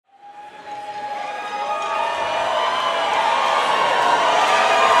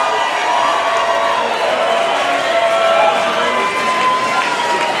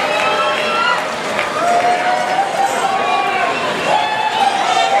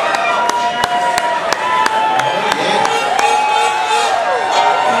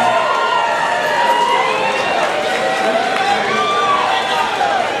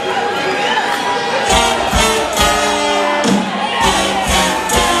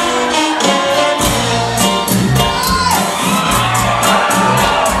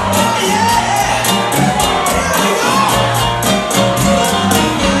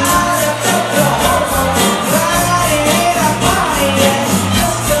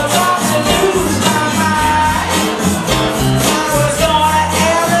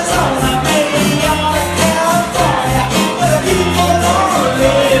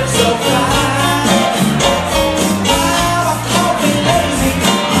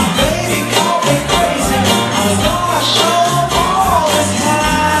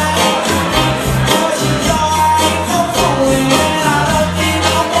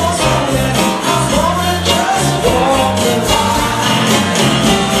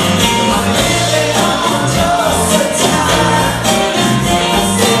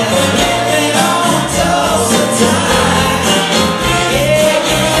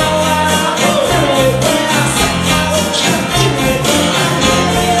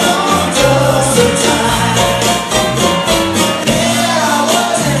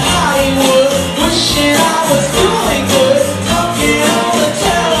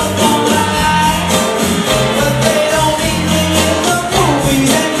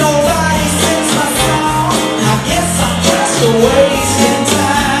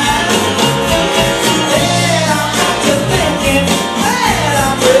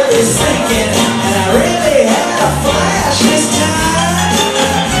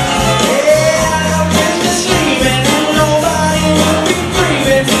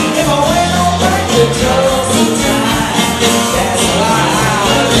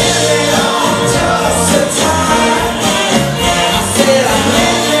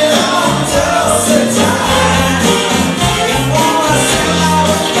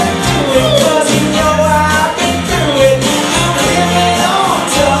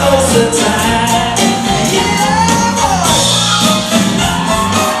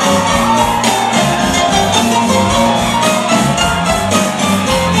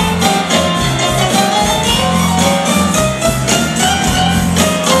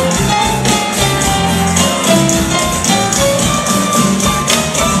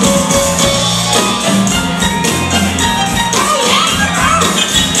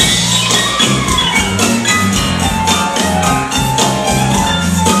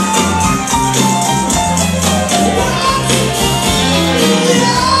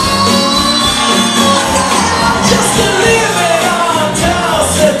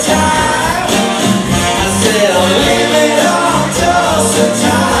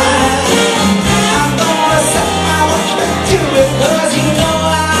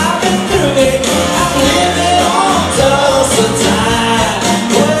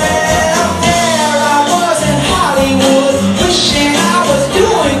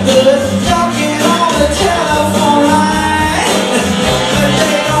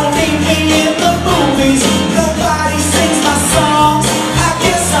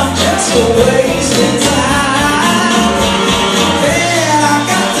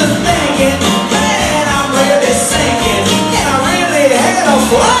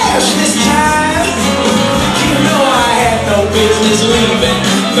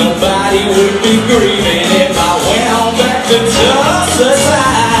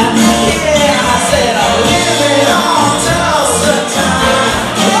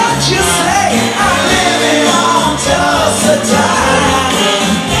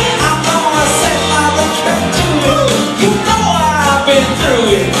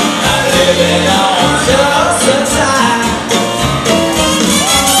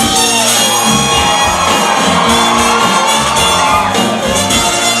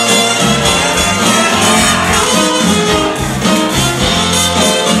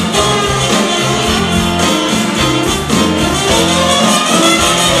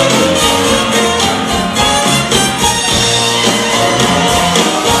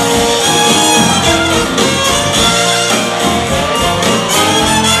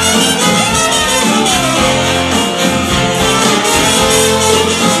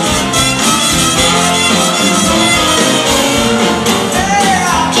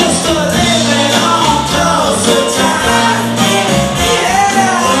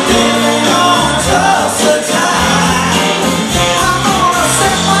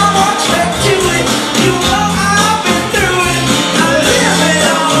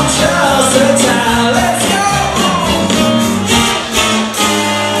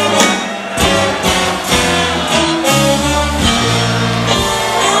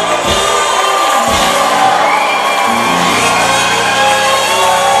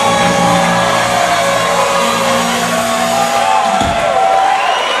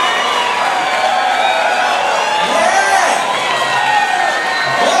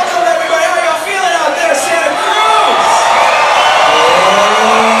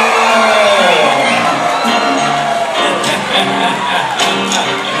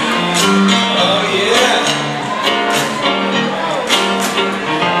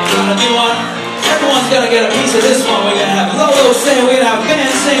a new one. Everyone's gonna get a piece of this one. We're gonna have Lolo sing, we're gonna have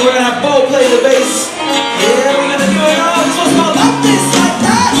band sing, we're gonna have Bo play the bass. Yeah, we're gonna do it all. This one's called Up This Like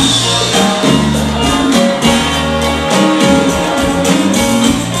That.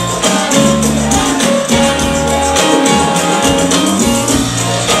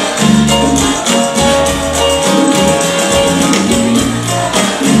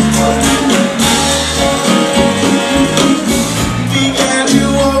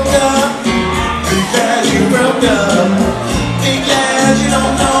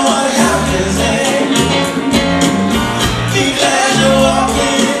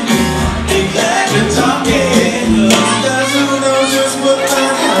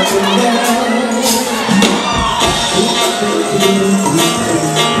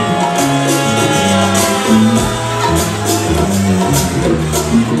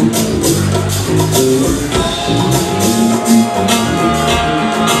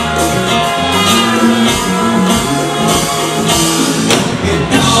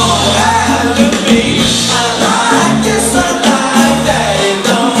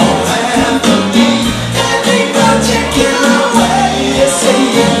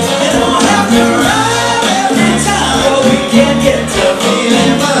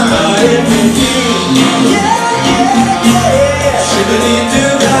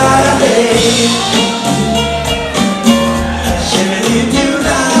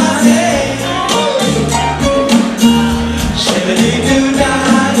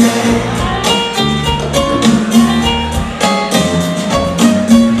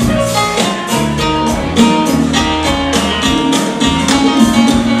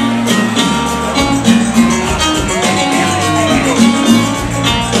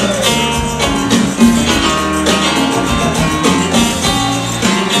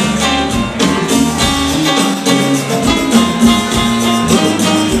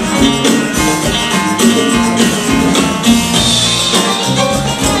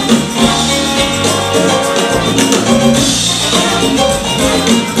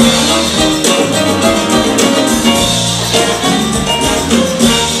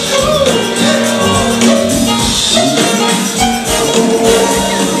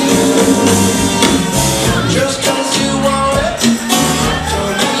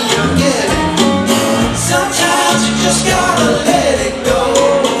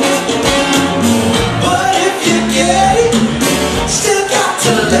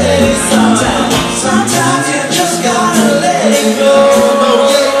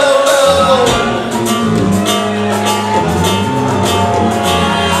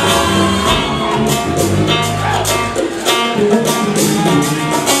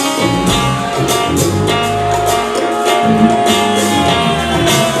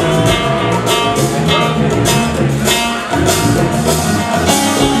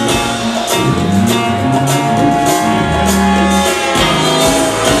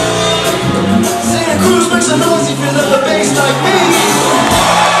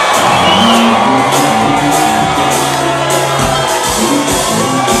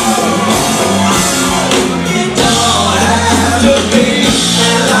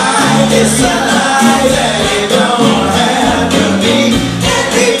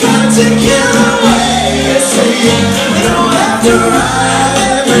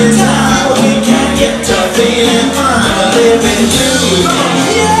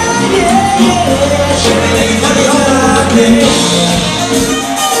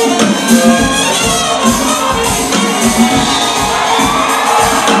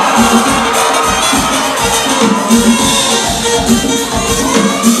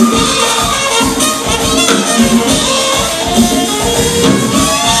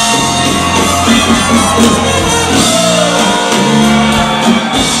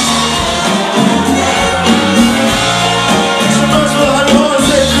 First of all, I want to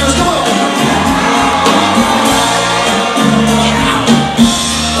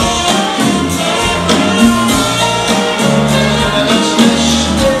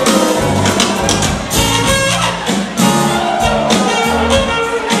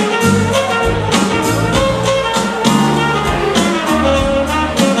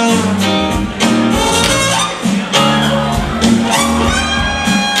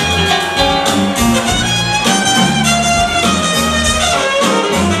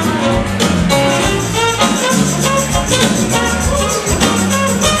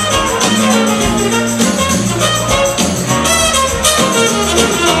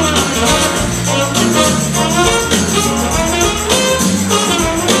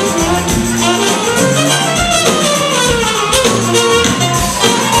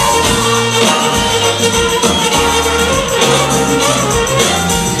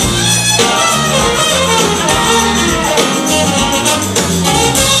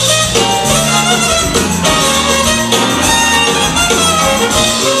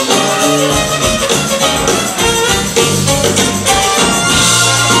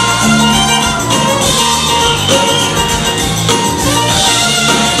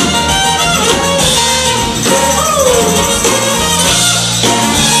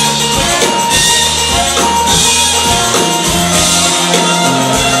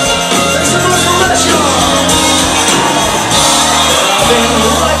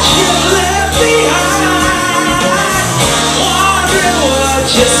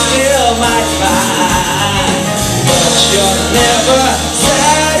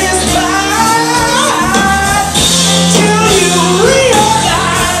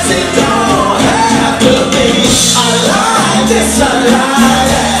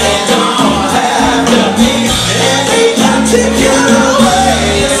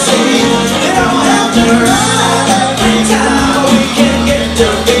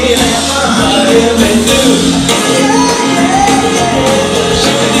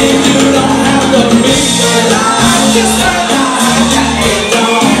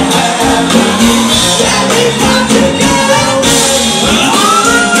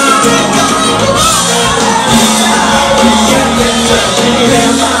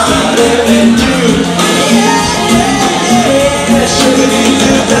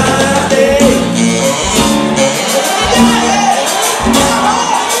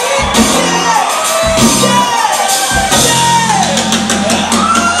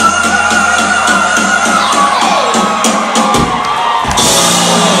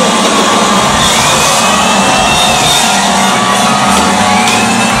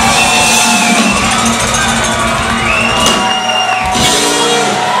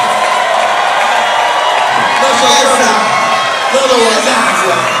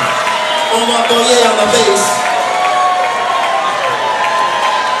on the bass.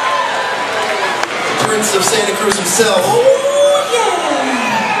 Prince of Santa Cruz himself. Oh,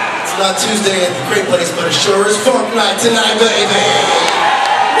 yeah. It's not Tuesday at the Great Place, but it sure is funk night tonight, baby.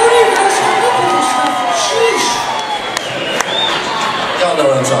 What are you guys coming up with this stuff? Sheesh. Y'all know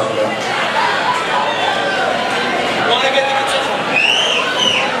what I'm talking about.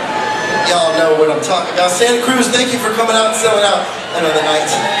 Y'all know what I'm talking about. Santa Cruz, thank you for coming out and selling out another night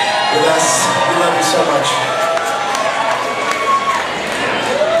with us. We love you so much.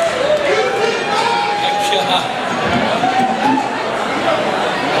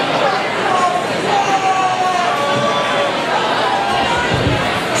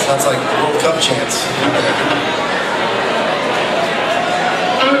 Sounds like the World Cup chants.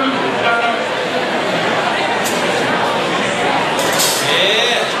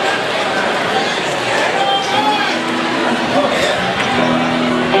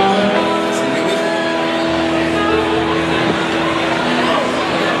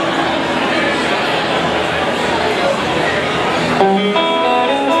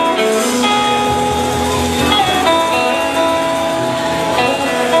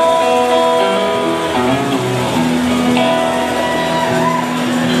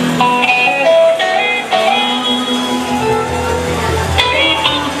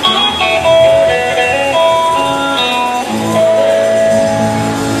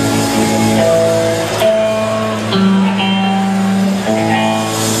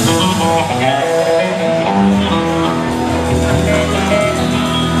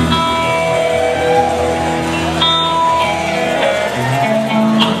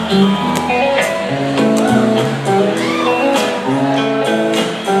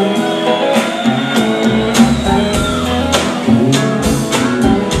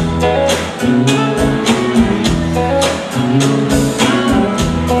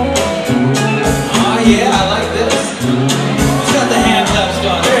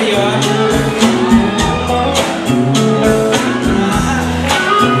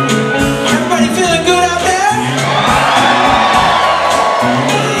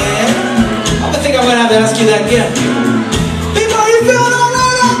 That again. People, are you feeling all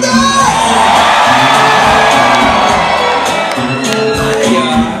right out there?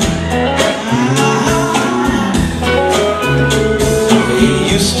 He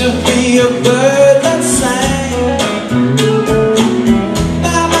used to be a bird that sang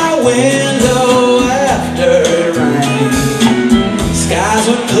by my window after it rained. Skies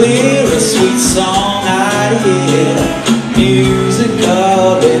were clear, a sweet song I'd hear, music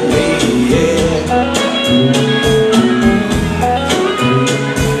calling me.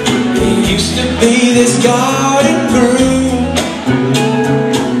 This garden grew,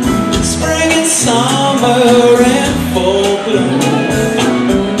 spring and summer and full bloom,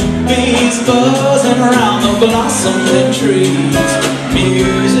 bees buzzing around the blossoming trees,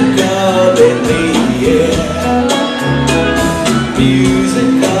 musical in the air,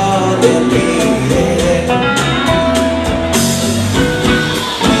 musical in the air.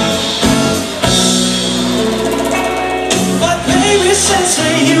 But baby, since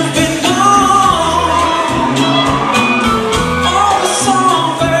you've been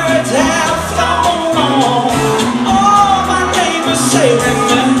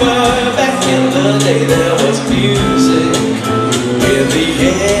there was music in the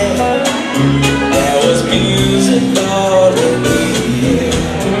air. There was music all in the air.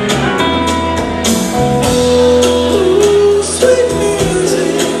 Ooh, sweet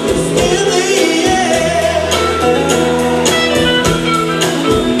music in the air.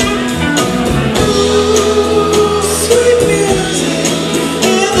 Ooh, sweet music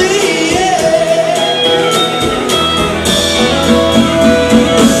in the air.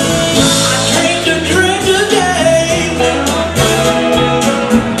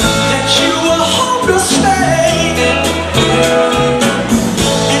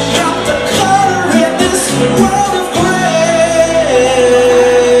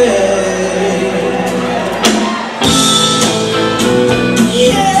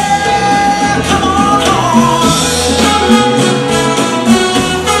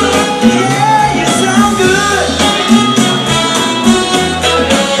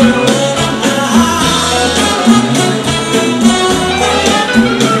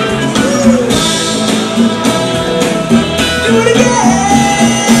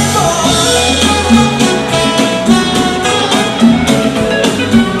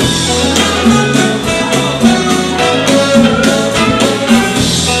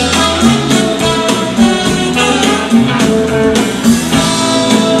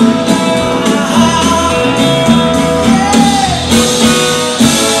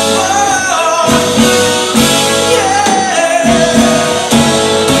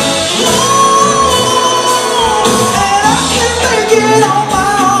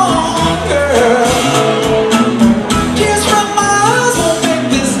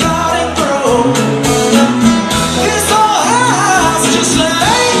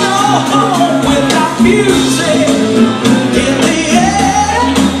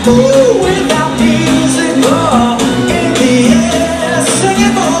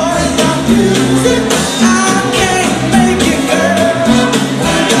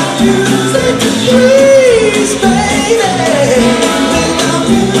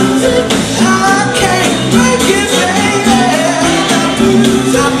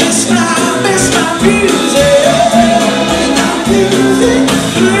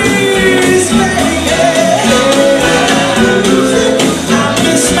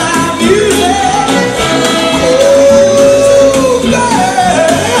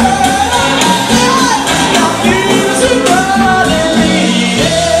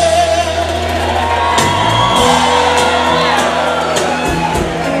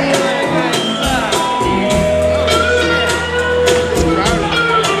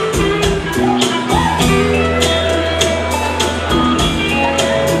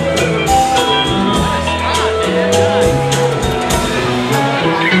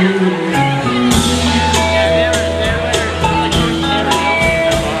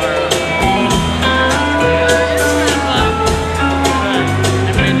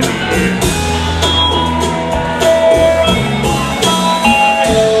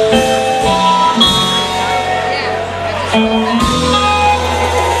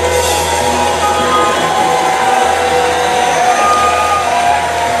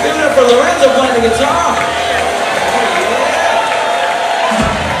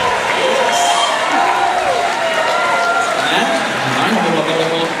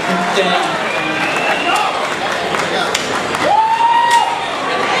 Damn.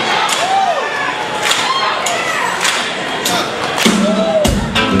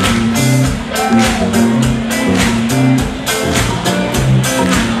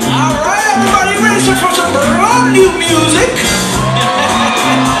 New music.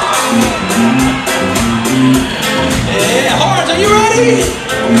 Yeah, horns, are you ready?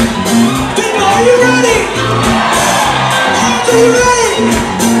 People, are you ready? Horns, are you ready?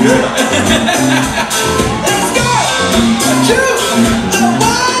 Let's go. 2,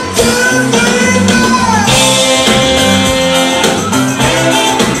 1, 2, 3, 4.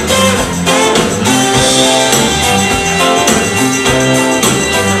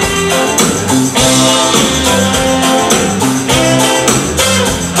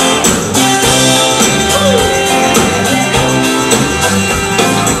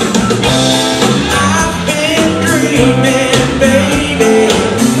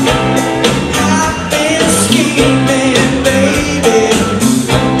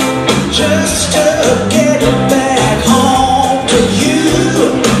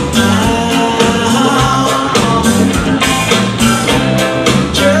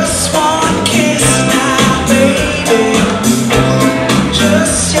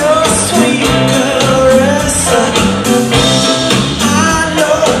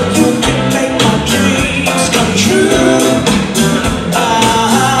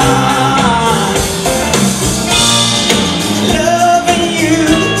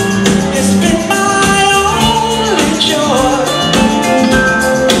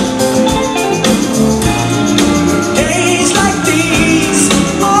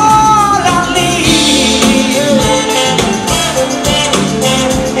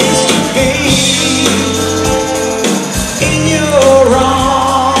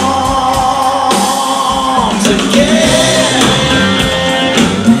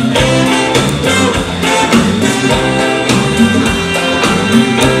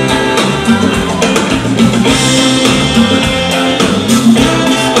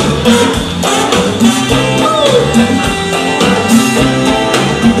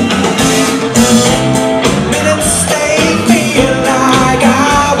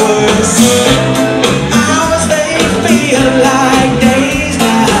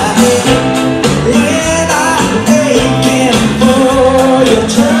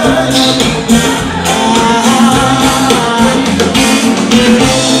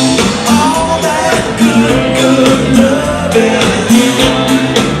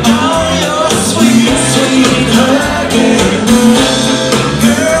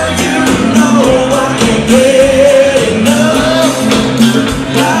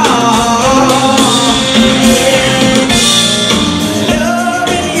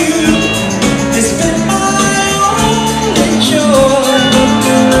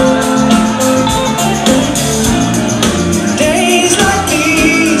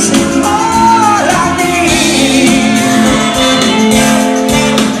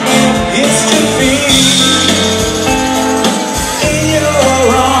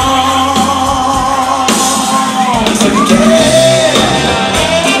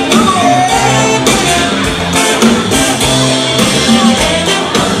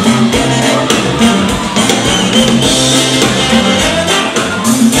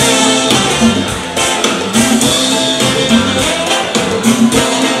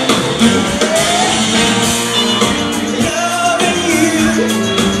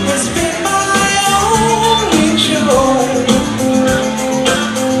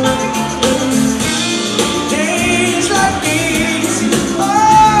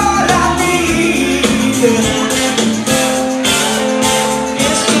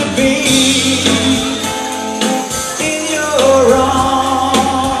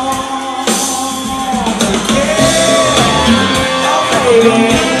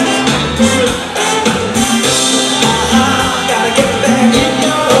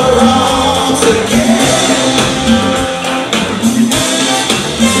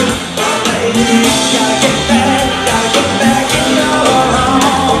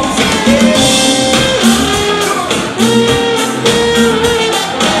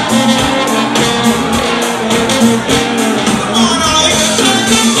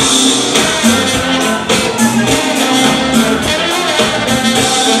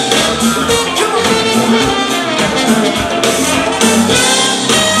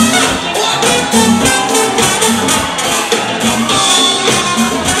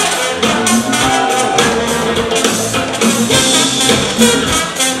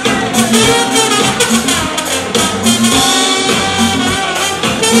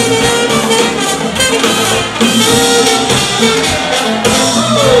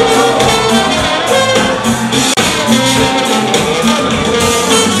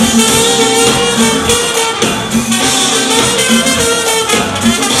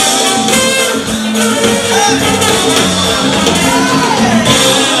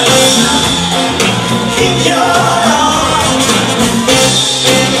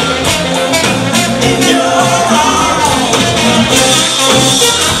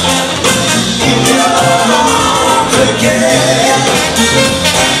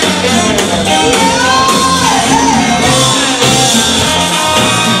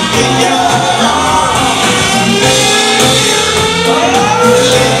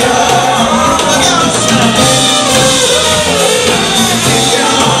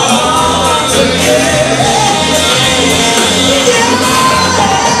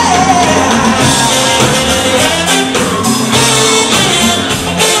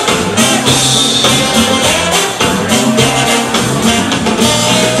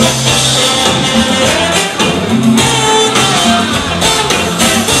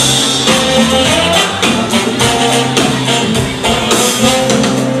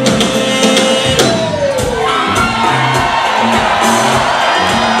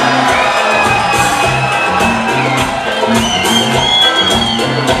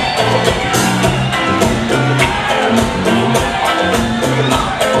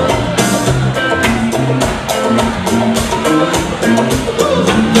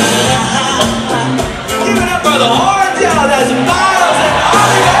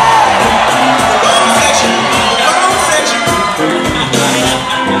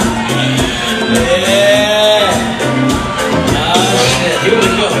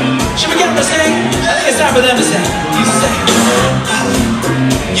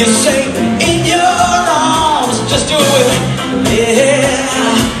 You say in your arms, just do it with me. Yeah.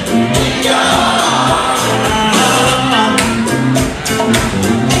 In your arms.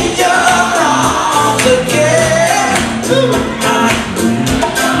 In your arms again.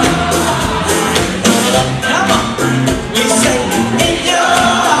 Come on. We say in your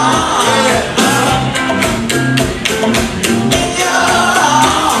arms. In your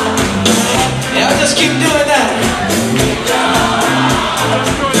arms. Yeah, I'll just keep doing that.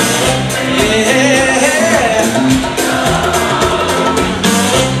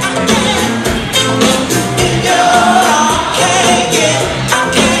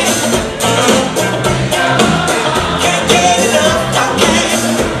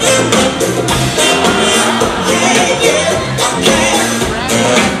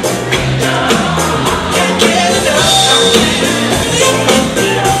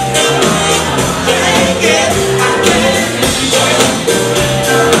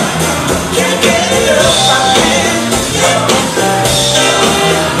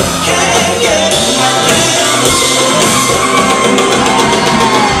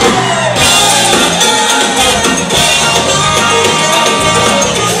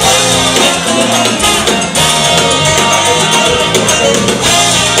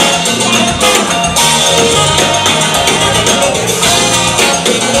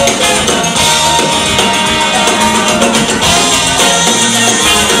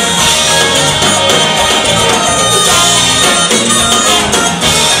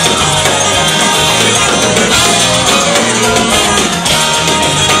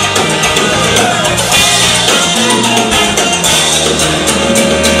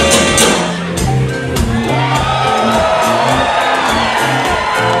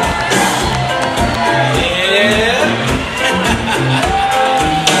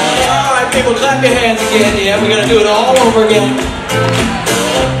 Clap your hands again, yeah, we're gonna do it all over again.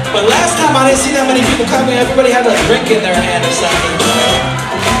 But last time I didn't see that many people clapping. Everybody had a drink in their hand or something.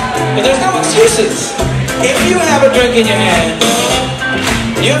 But there's no excuses. If you have a drink in your hand,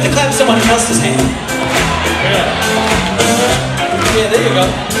 you have to clap someone else's hand. Yeah, there you go.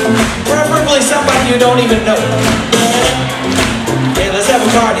 Preferably somebody you don't even know. Yeah, let's have a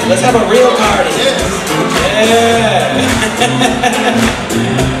party. Let's have a real party. Yeah.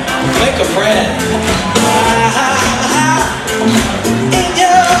 Make a friend. In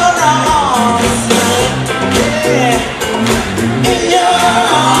your arms. Yeah. In your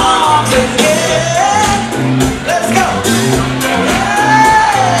arms again. Let's go.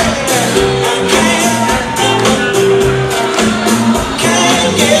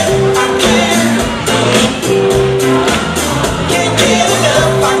 Can't get enough. I can't.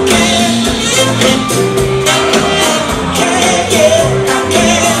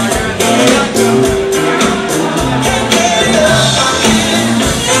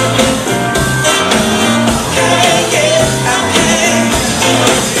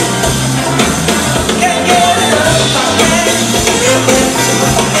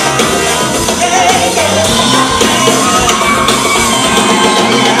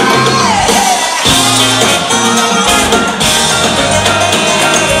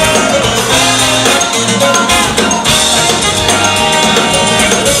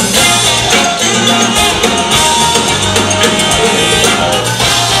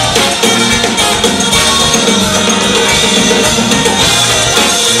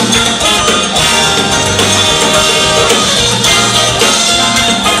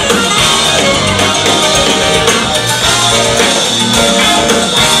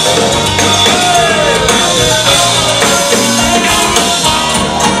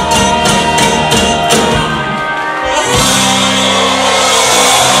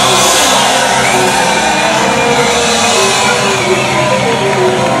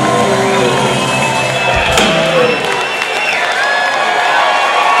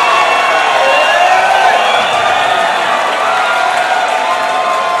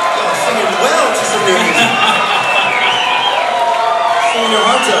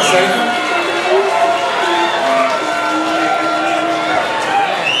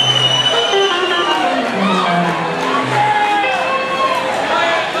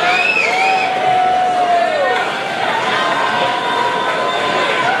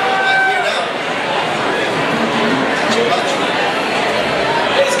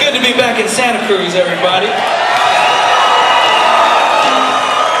 Back in Santa Cruz, everybody.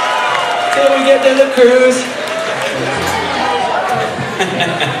 Till we get to the cruise.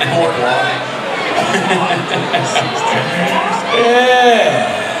 Yeah.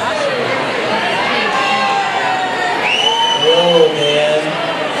 Oh man.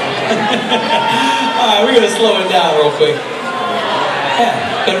 Alright, we're gonna slow it down real quick. Yeah,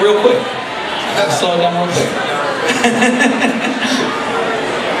 but real quick. Slow it down real quick.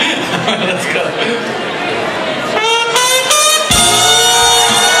 Alright, let's go.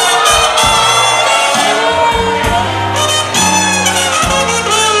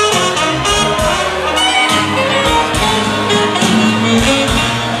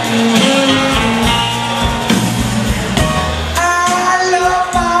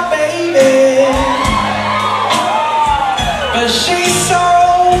 She's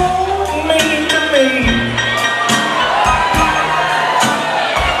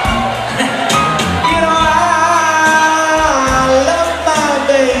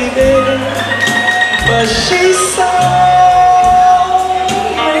so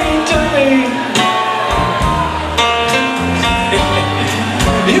mean to me.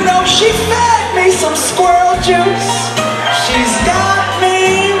 You know, she fed me some squirrel juice. She's got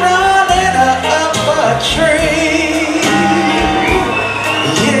me running up a tree.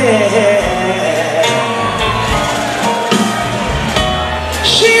 Yeah.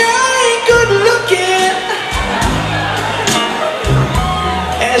 She ain't good looking,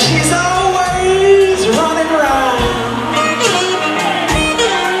 and she's always running around.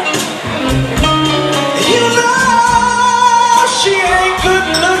 You know she ain't good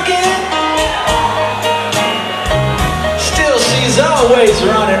looking, still she's always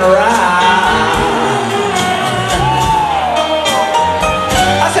running around.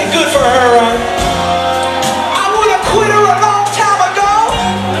 I say good for her, right? I would have quit her a long time ago,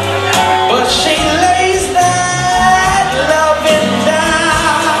 but she lays that loving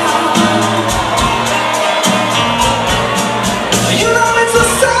down. You know it's a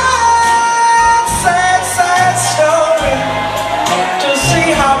sad, sad, sad story to see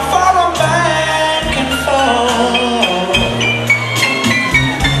how far a man can fall.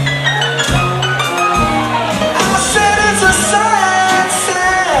 I said it's a sad,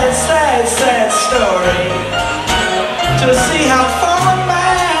 sad, sad, sad story to see how far a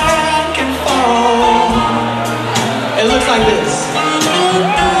man can fall. It looks like this.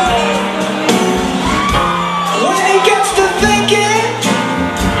 When he gets to thinking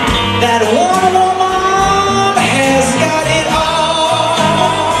that one woman has got it all.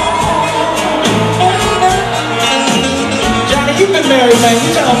 Johnny, you've been married, man. You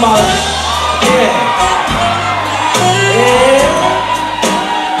tell him about it. Yeah. Yeah.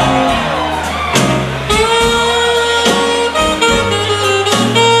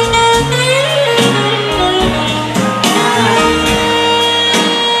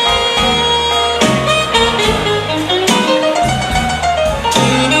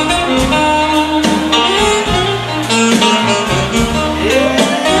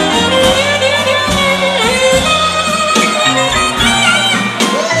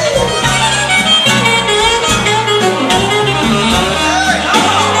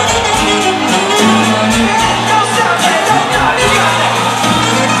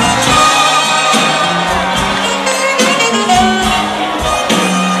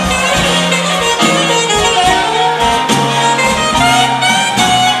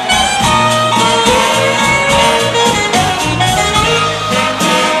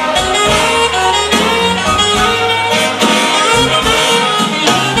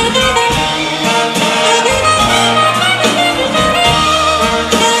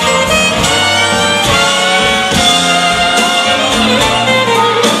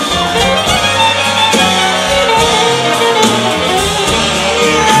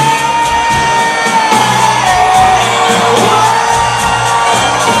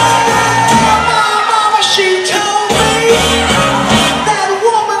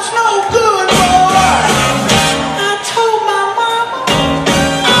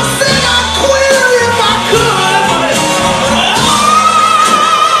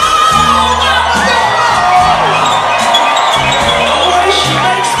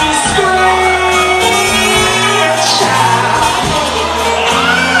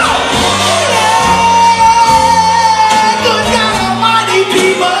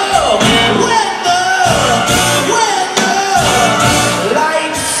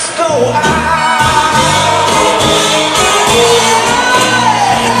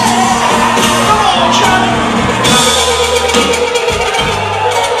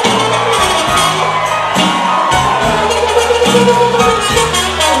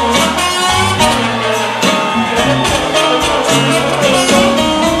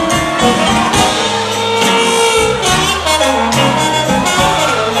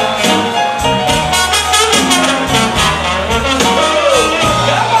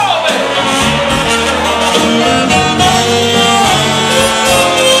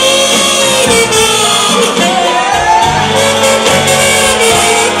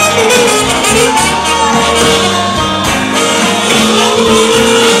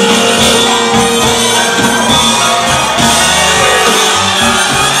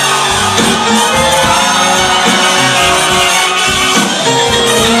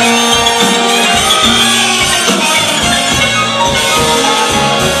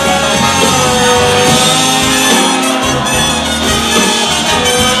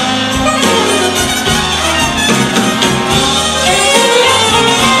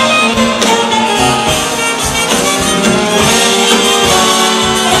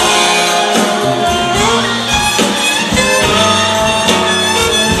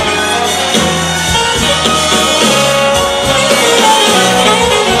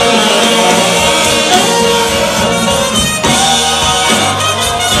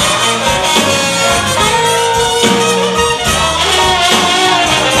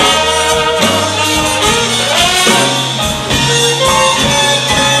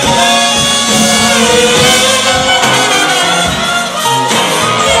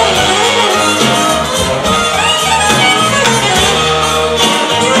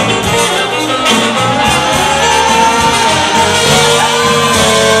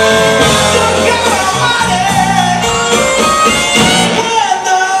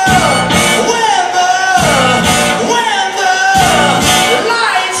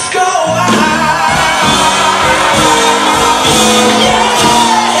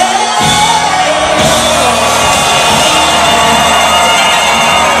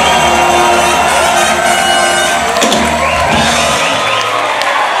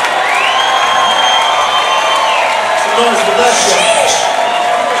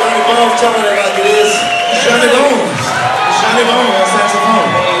 Johnny Bones. Johnny Bones on saxophone.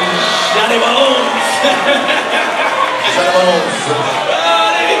 Johnny Bones. Johnny Bones.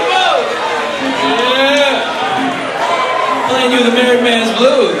 Johnny Bones. Yeah. Playing you the married man's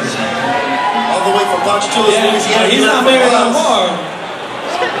blues. All the way from Ponchatoula, Louisiana. He's not married no more.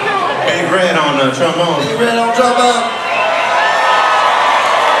 Big Red on the trombone. Big Red on trombone.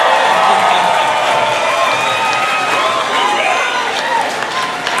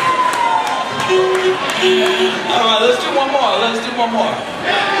 Alright, let's do one more. Let's do one more.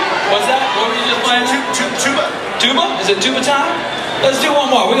 What's that? What were you just playing? Tuba. Tuba? Is it tuba time? Let's do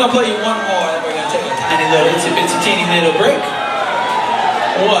one more. We're gonna play you one more, and we're gonna take a tiny little, it's a teeny little break.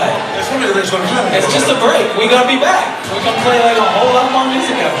 What? It's just a break. We're gonna be back. We're gonna play like a whole lot more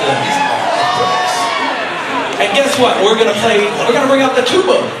music after this. And guess what? We're gonna bring out the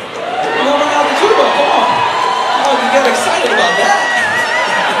tuba. We're gonna bring out the tuba. Come on. Oh, you get excited about that.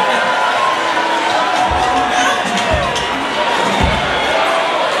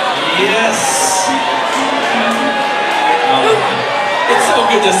 Yes. It's so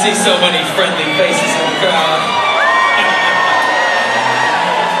good to see so many friendly faces in the crowd.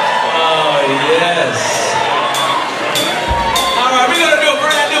 Oh, yes. All right, we're going to do a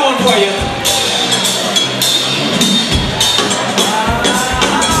brand new one for you.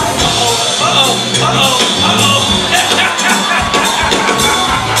 Uh-oh, uh-oh, uh-oh.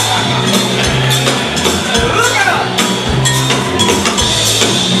 Look it up.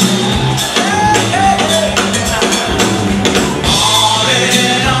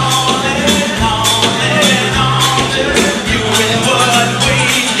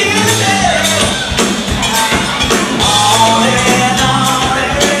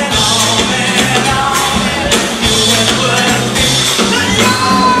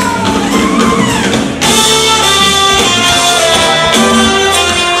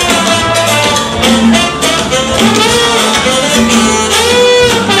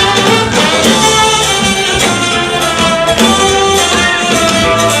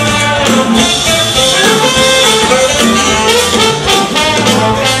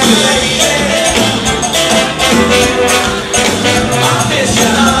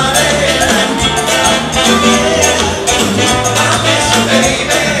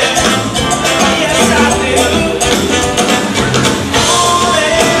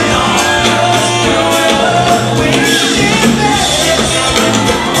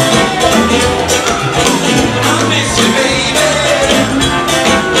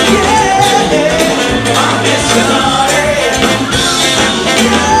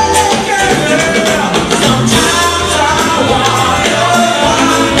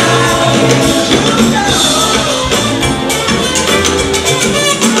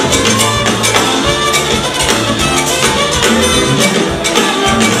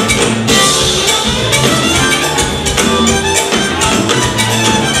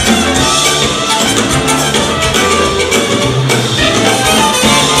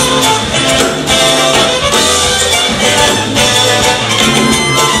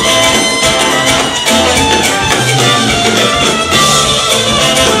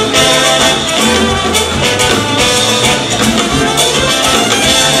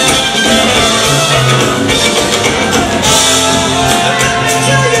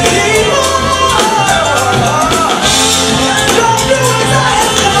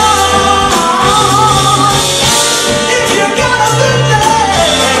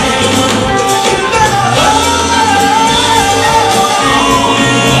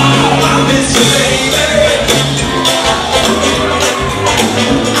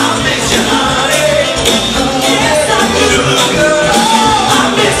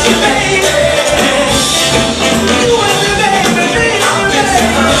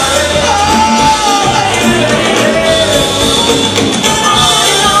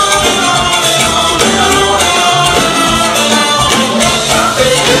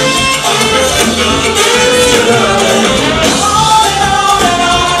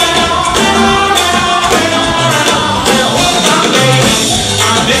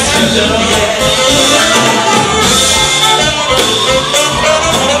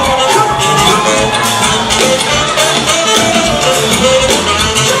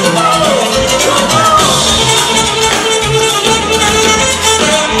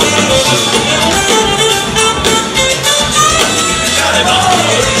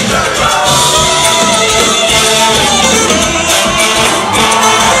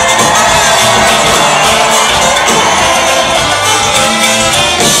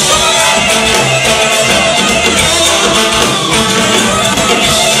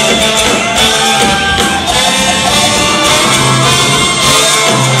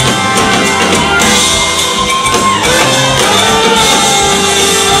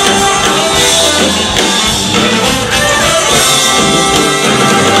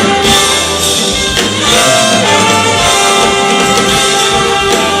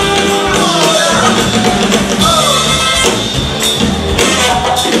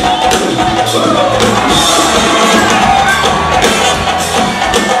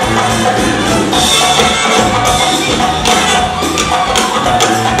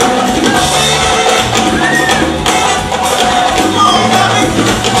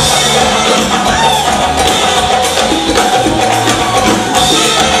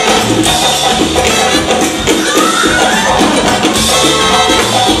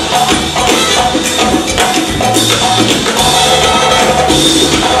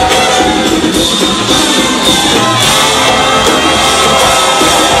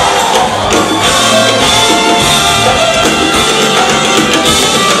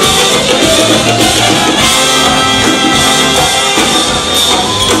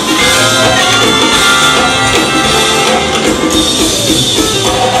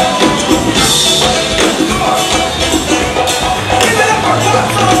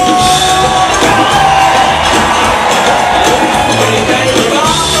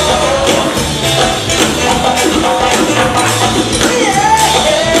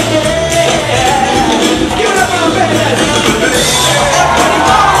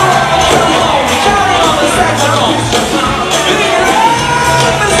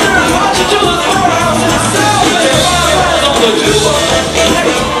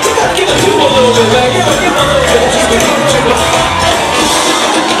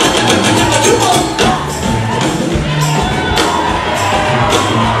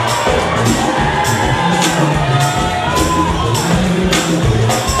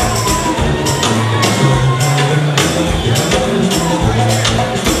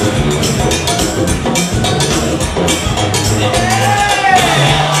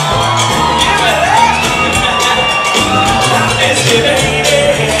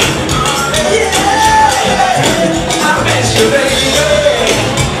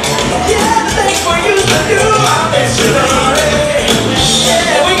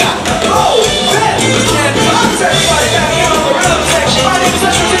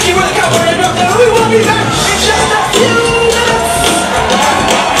 be back in just a few minutes.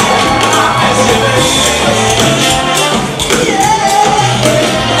 I miss you, baby. Yeah,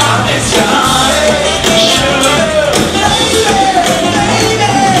 I miss you, honey.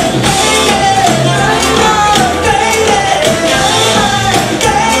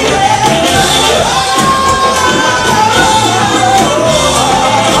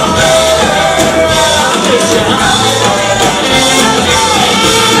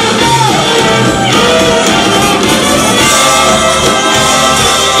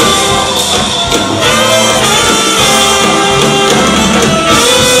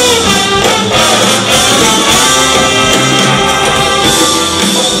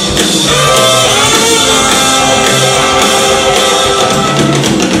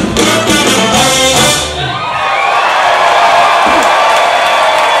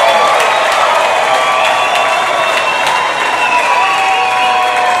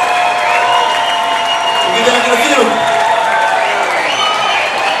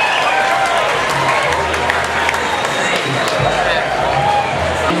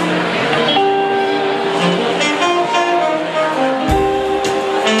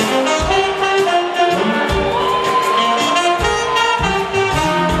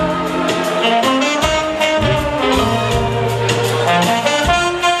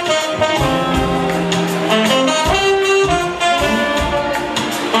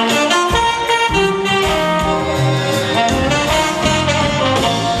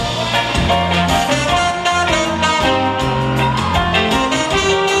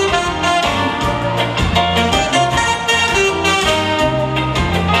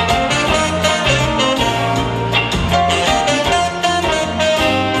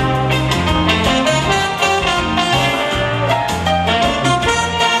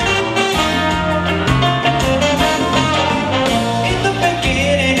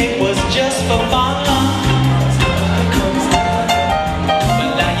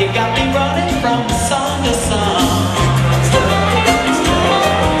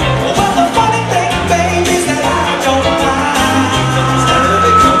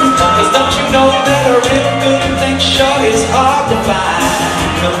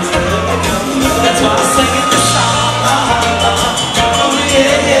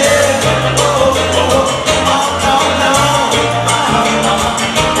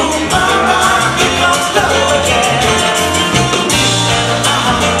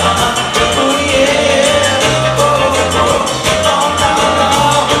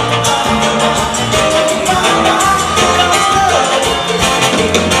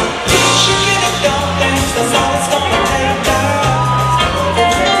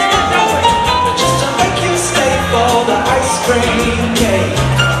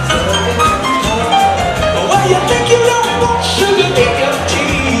 Sugar,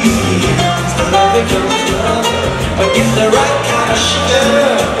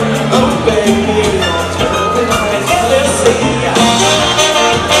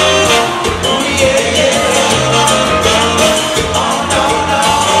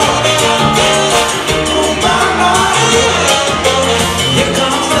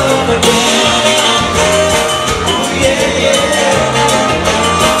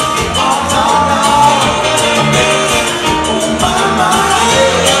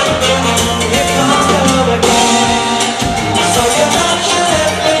 so you're not sure.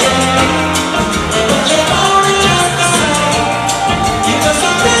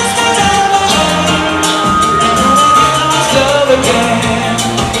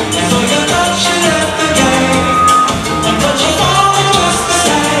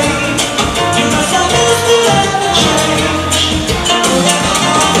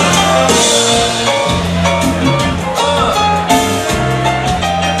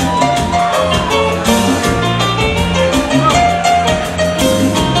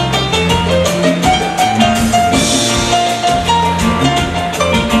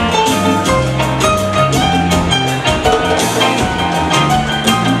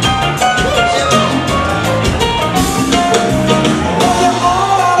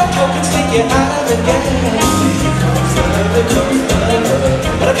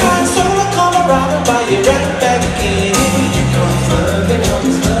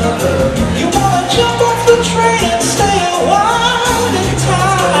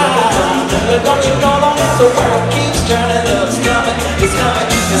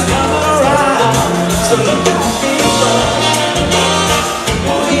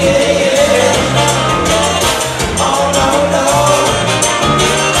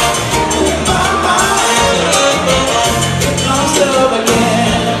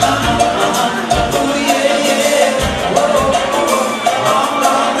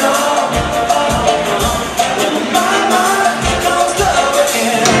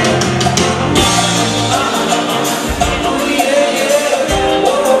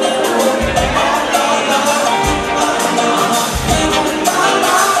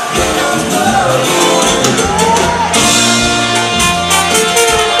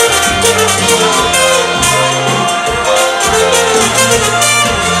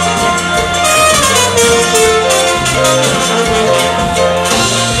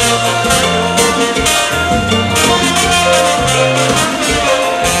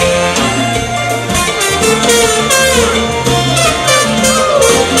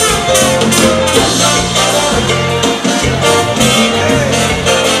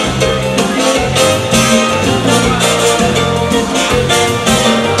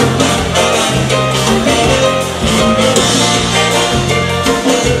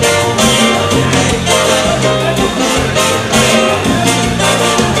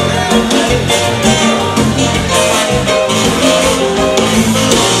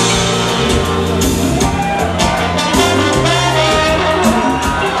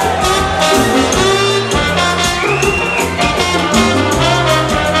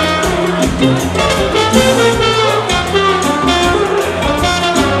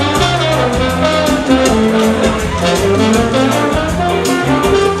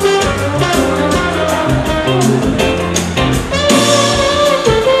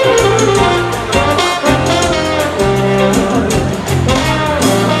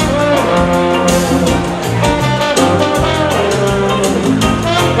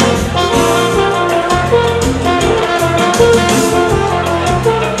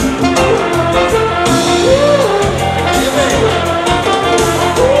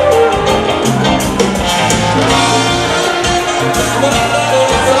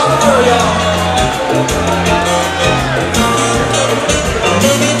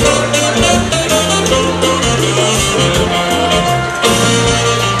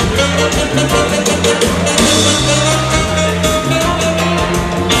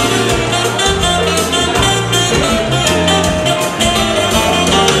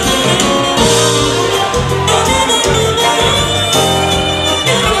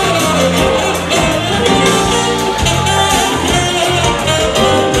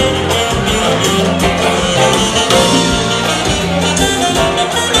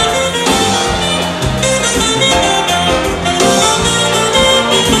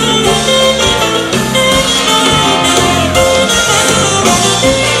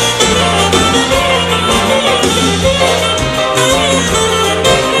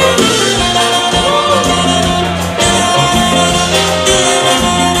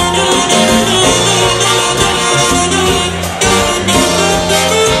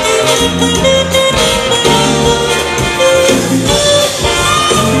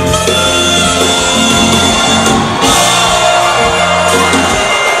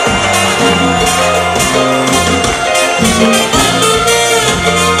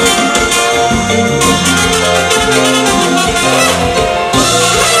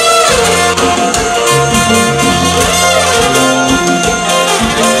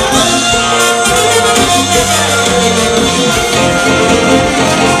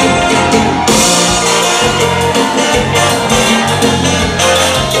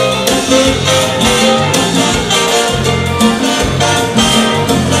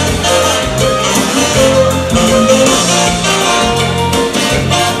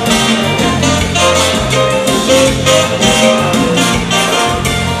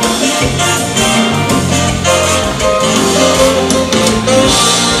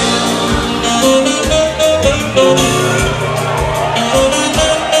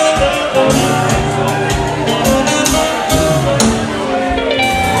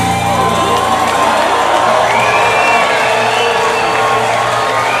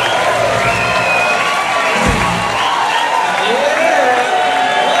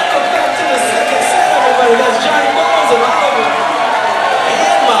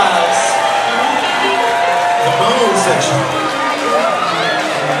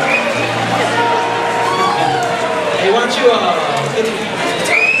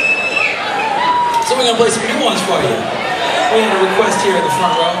 So we're going to play some new ones for you. We had a request here in the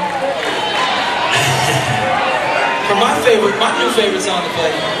front row. For my new favorite song to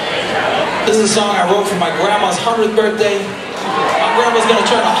play. This is a song I wrote for my grandma's 100th birthday. My grandma's going to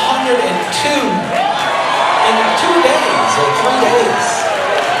turn 102 in 2 days, or 3 days.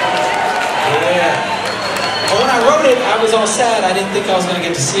 Yeah. But when I wrote it, I was all sad. I didn't think I was going to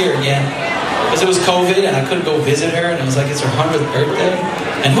get to see her again. Because it was COVID and I couldn't go visit her, and it was like, it's her 100th birthday.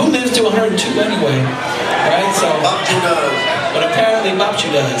 And who lives to 102 anyway? Right? So, Bapchu does. But apparently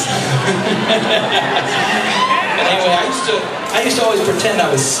Bapchu does. But anyway, I used to always pretend I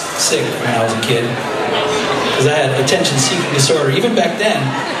was sick when I was a kid. Because I had attention-seeking disorder, even back then.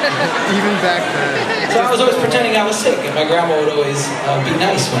 Even back then. So I was always pretending I was sick, and my grandma would always be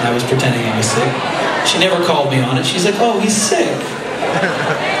nice when I was pretending I was sick. She never called me on it. She's like, oh, he's sick.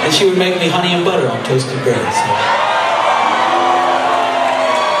 And she would make me honey and butter on toasted bread.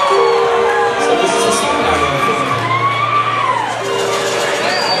 So this is a song I wrote for you.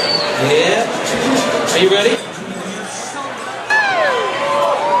 Yeah. Are you ready?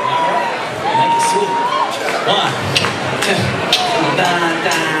 Alright. Make it sweet. 1, 2, da,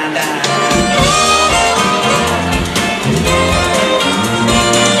 da, da.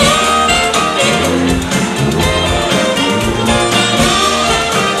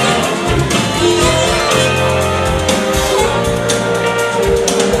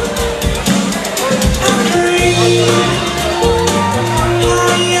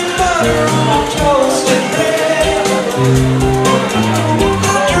 Honey and butter on toasted bread.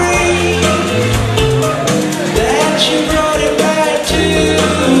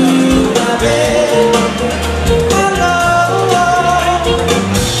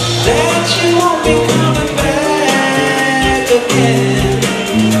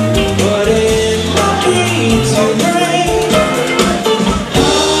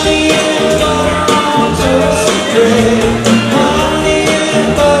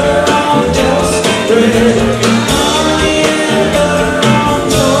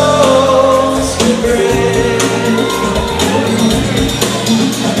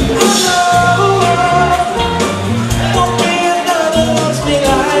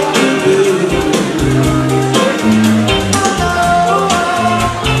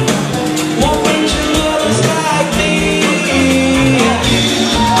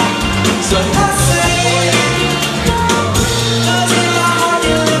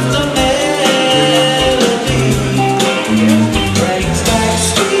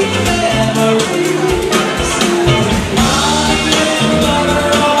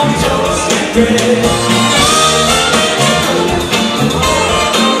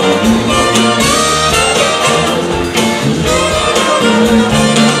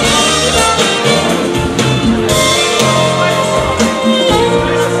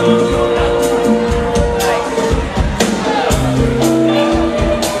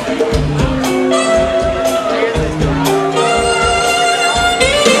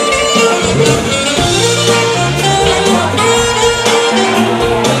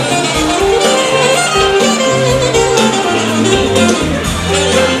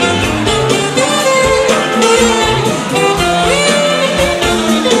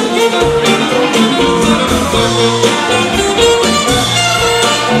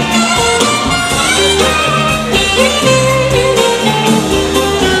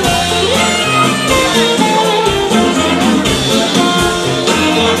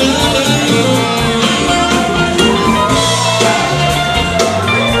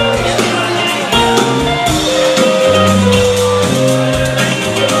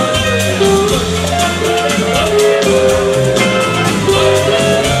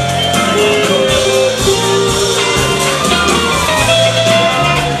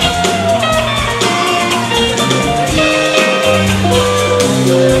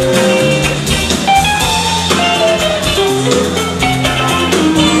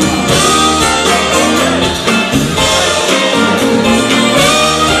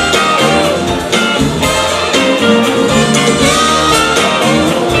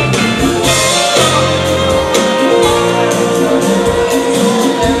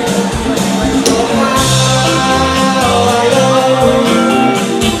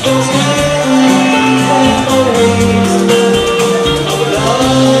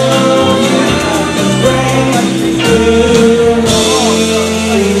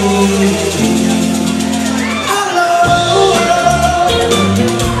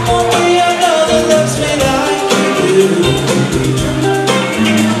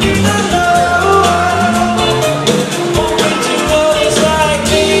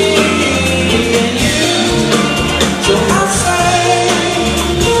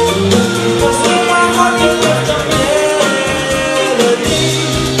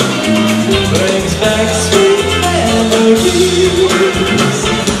 brings back sweet memories.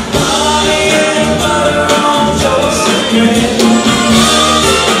 Honey and butter on toast and bread.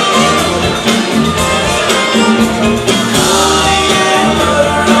 Honey and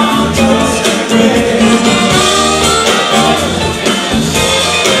butter on toast and bread.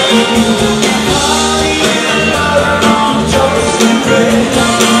 Honey and butter on toast and bread.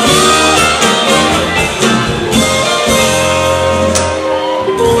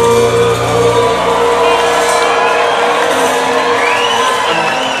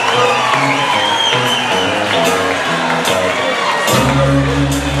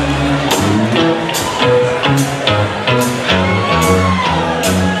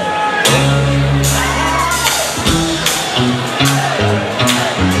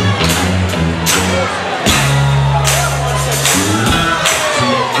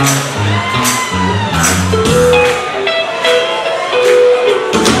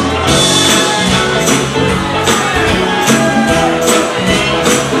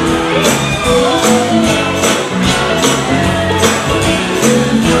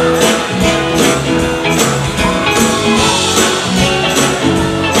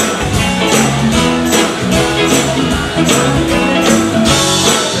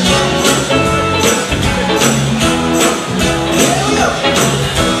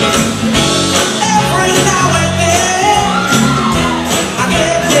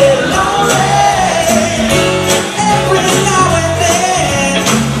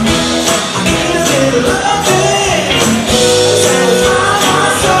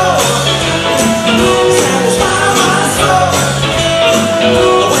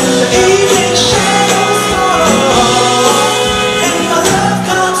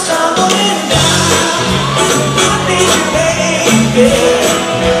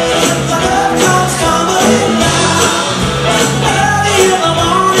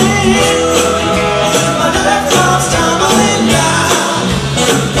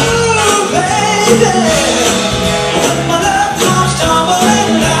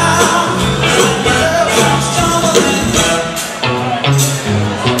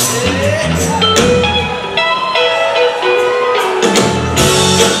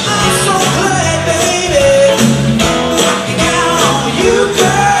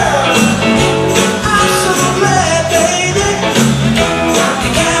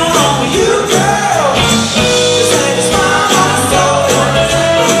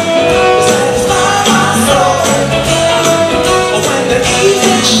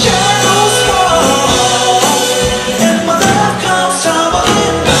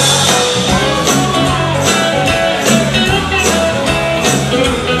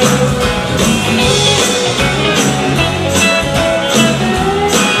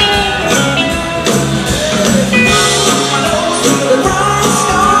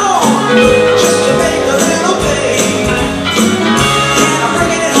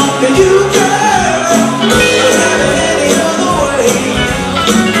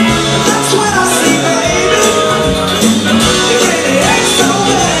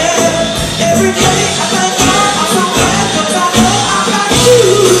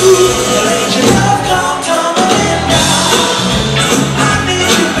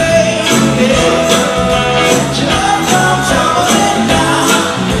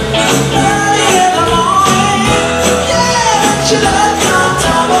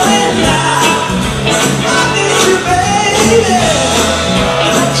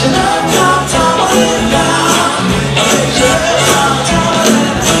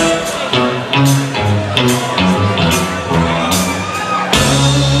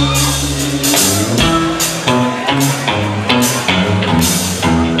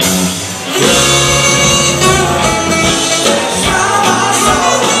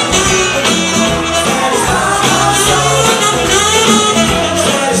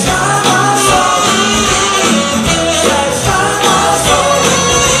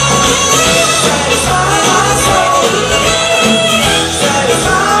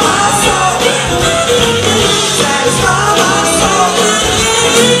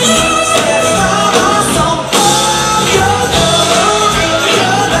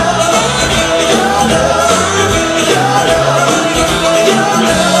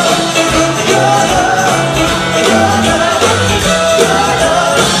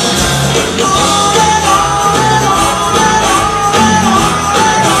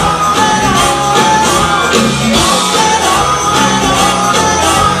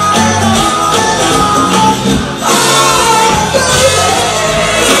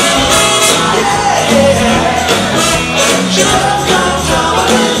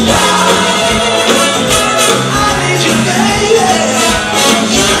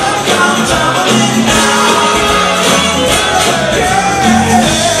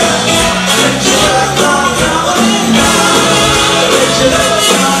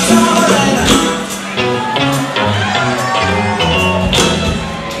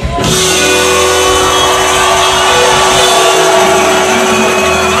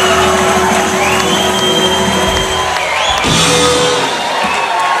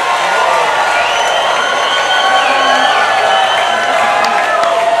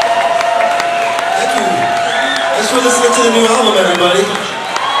 for listening to the new album, everybody.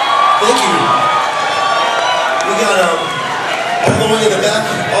 Thank you. We got all the way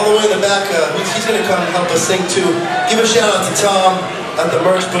in the back. He's gonna come help us sing too. Give a shout out to Tom at the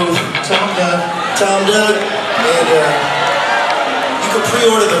merch booth. Tom Doug. And you can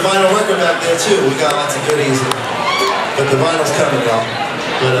pre-order the vinyl record back there too. We got lots of goodies. But the vinyl's coming, y'all.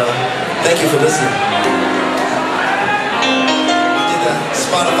 But thank you for listening. We did that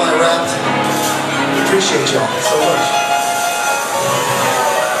Spotify Wrapped. We appreciate y'all so much.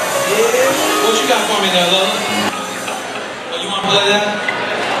 Yeah. What you got for me there, Lola? Oh, you want to play that?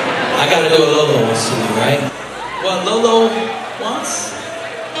 I got to do what Lolo wants to do, right? What Lolo wants?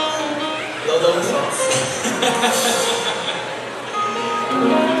 Lolo wants.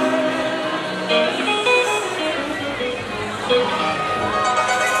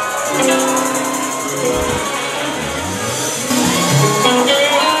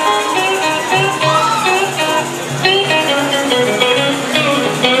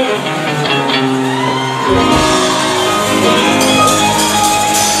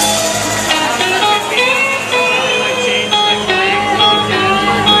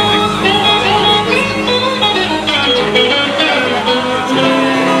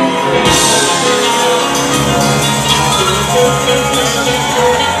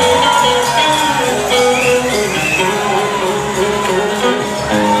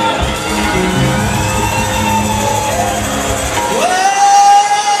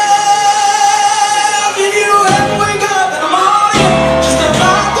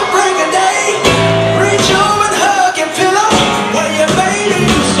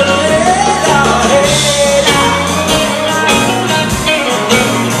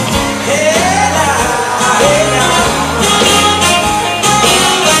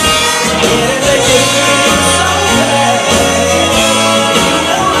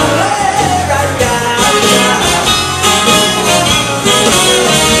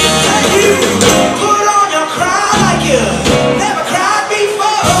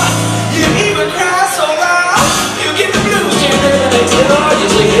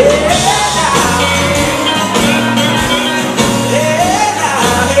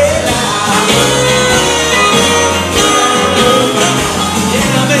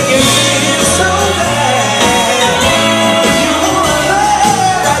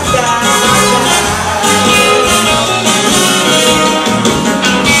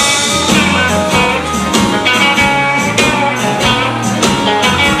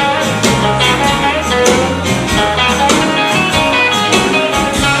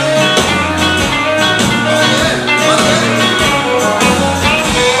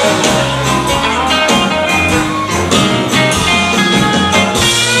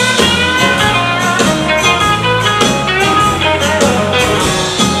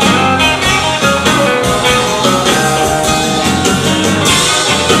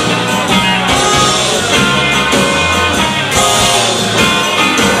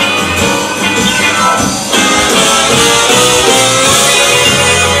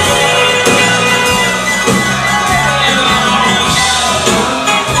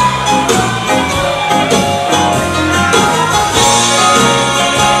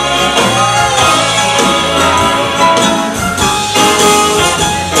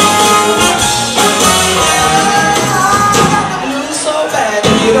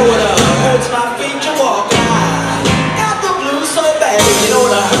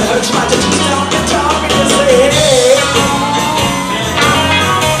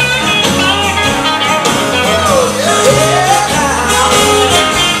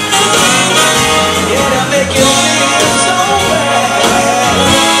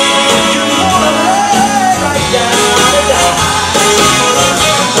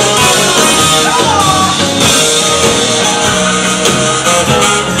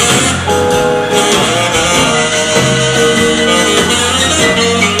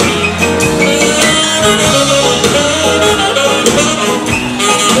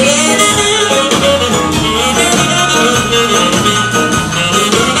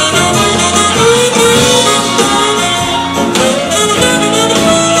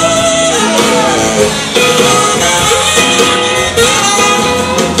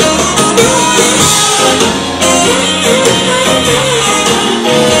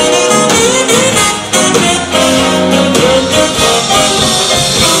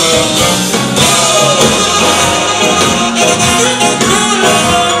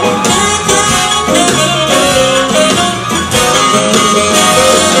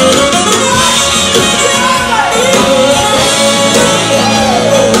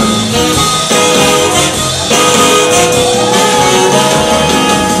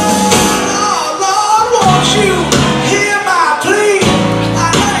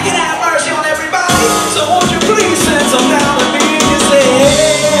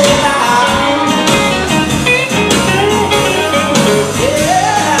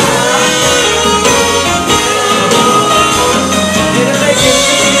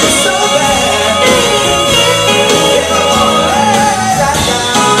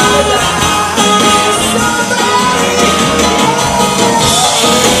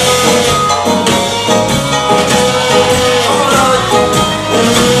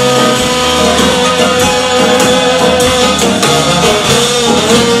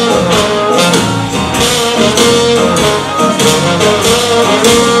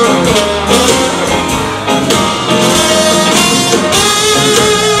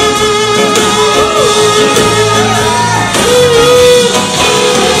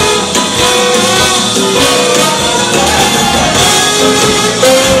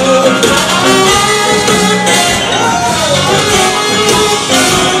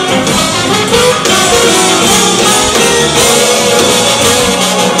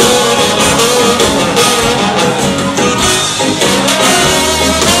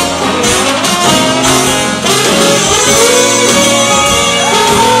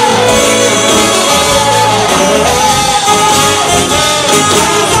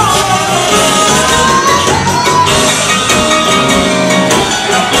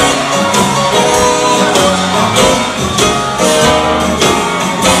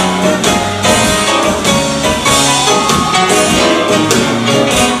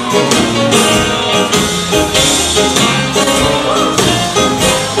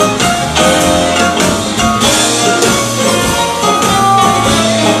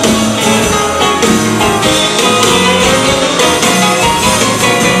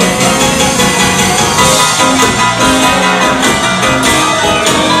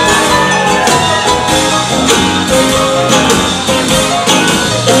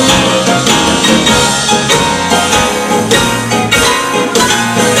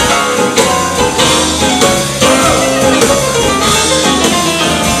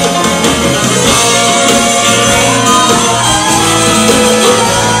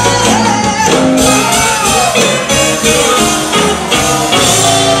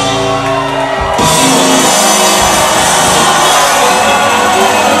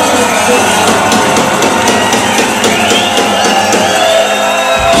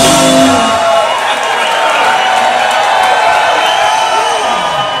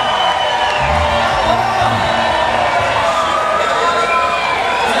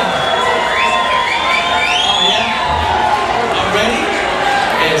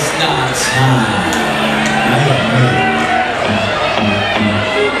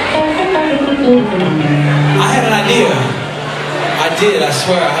 I had an idea. I did, I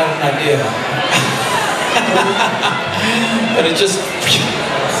swear I had an idea. But it just...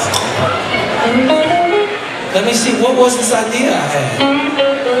 Let me see, what was this idea I had?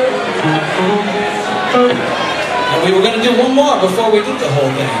 And we were going to do one more before we did the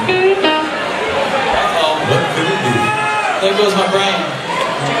whole thing. Uh-oh. What could it be? There goes my brain.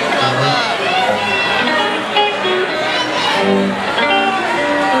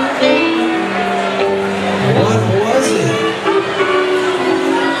 What was it?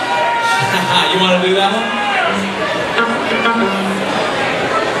 You want to do that one?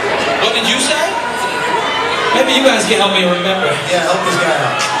 What did you say? Maybe you guys can help me remember. Yeah, help this guy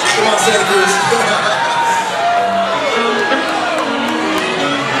out. Come on, Santa Cruz.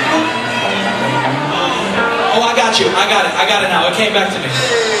 Oh, I got you. I got it. I got it now. It came back to me.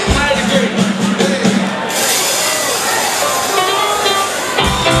 High degree.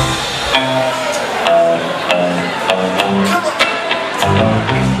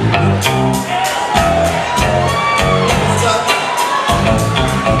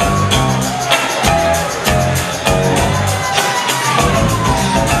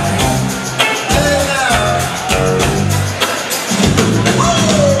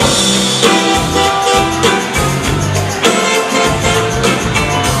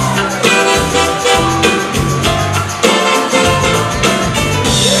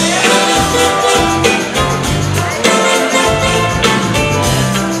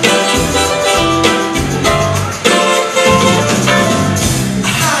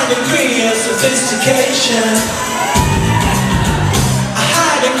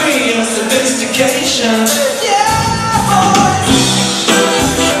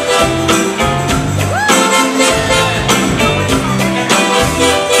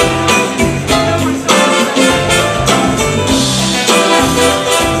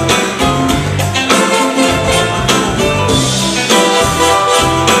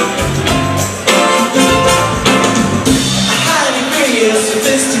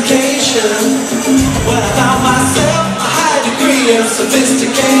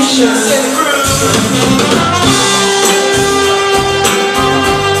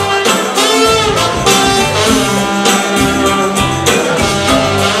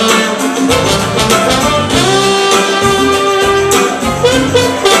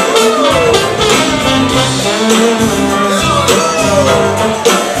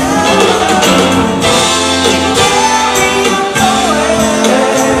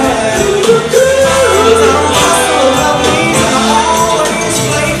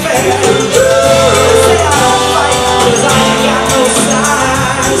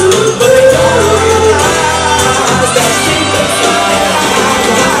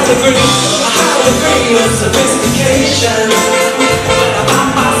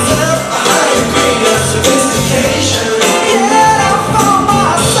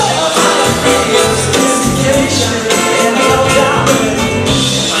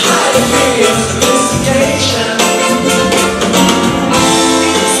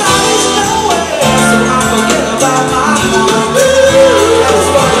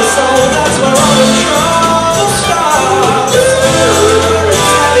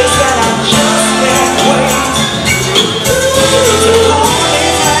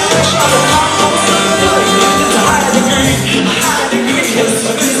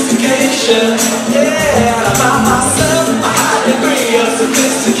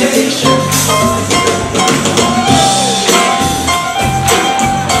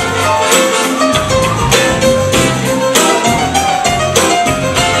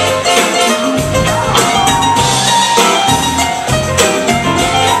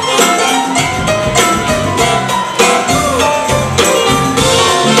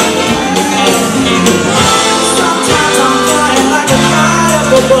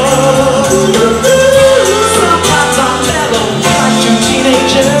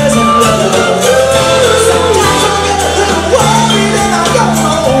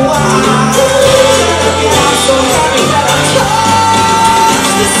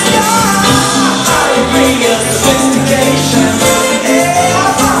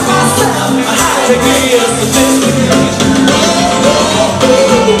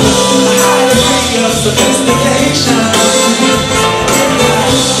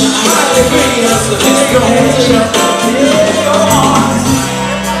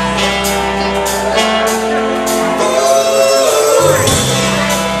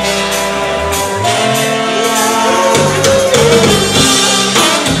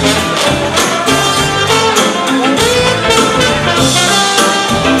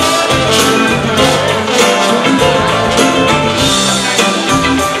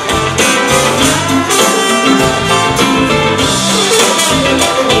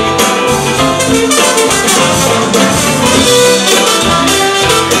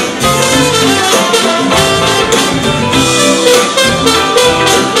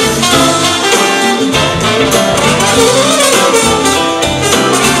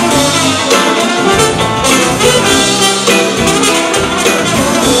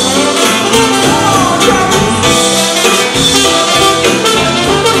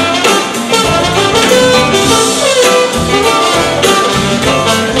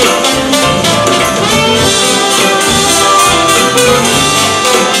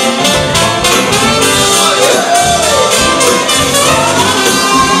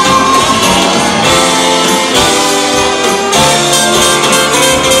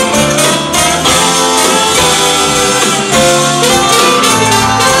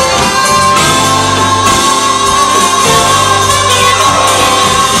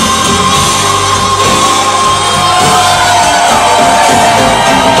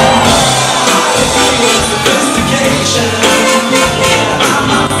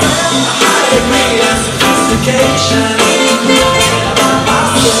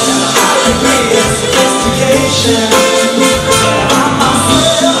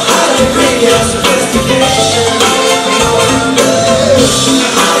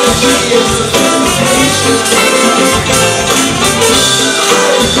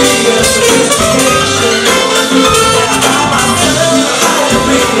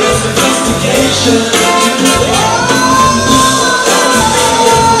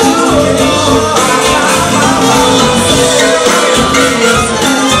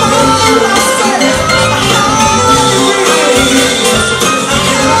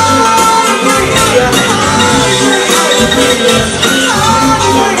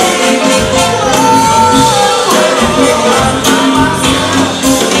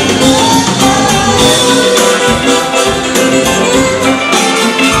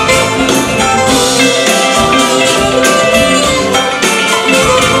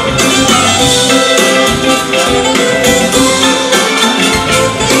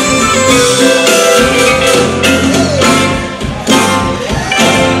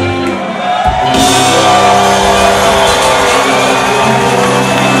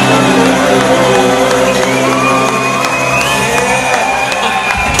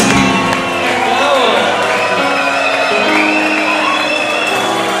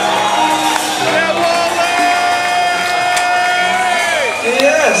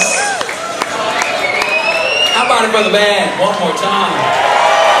 up for the band one more time.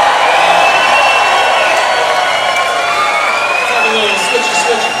 Let's have a little switchy.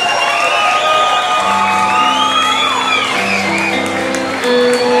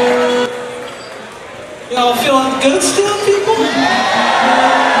 Y'all feeling good still, people?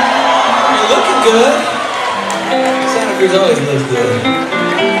 You're looking good. Santa Cruz always looks good.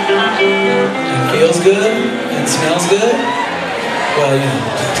 And feels good, and smells good. Well, you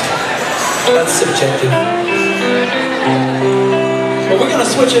know, that's subjective. But we're gonna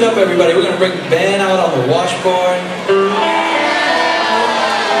switch it up, everybody. We're gonna bring Ben out on the washboard.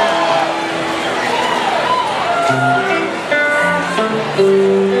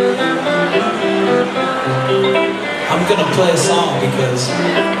 I'm gonna play a song because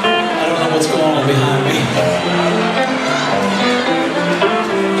I don't know what's going on behind me.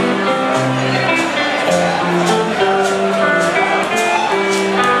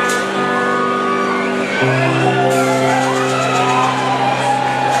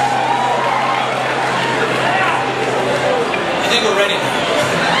 I think we're ready now.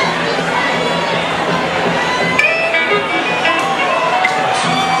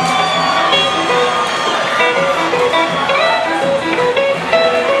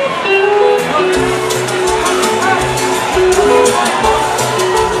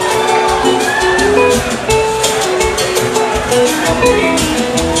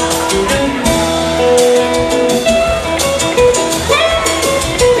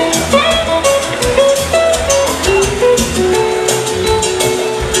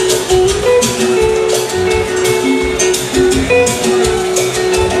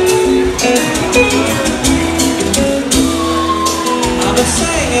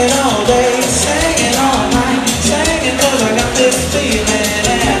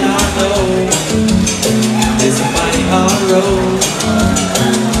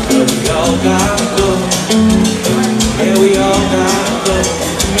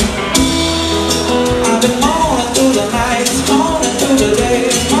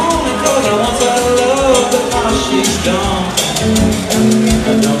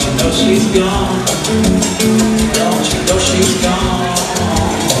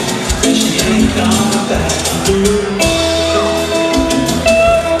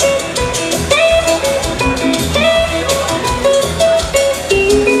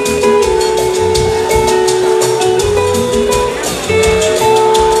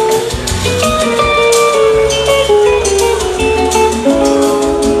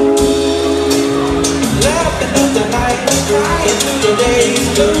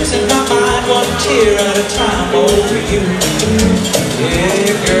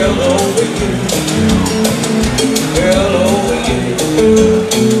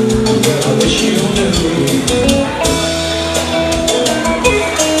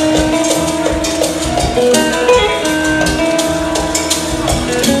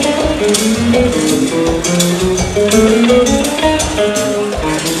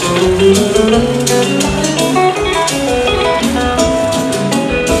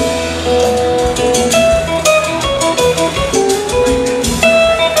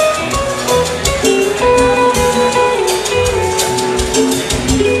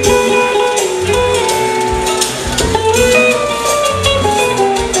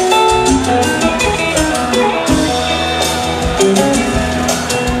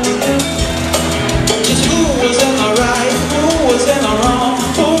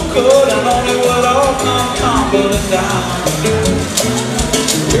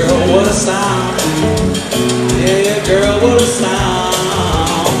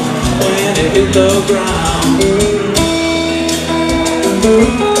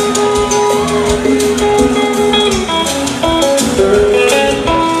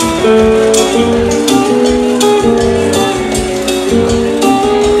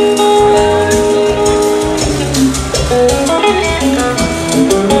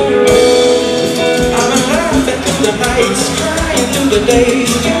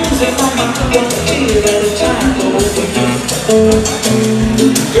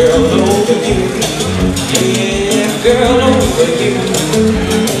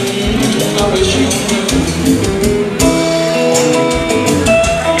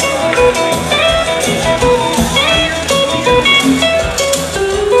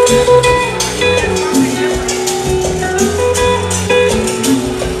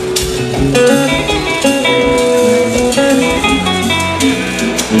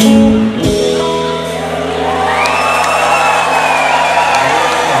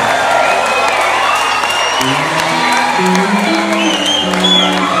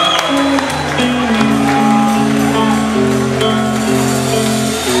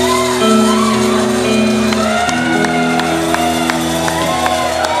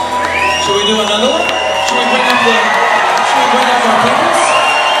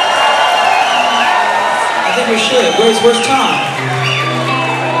 your shit. Where's Tom?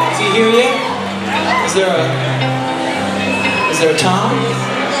 Is he here yet? Is there a Tom?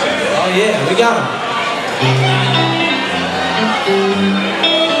 Oh yeah, we got him.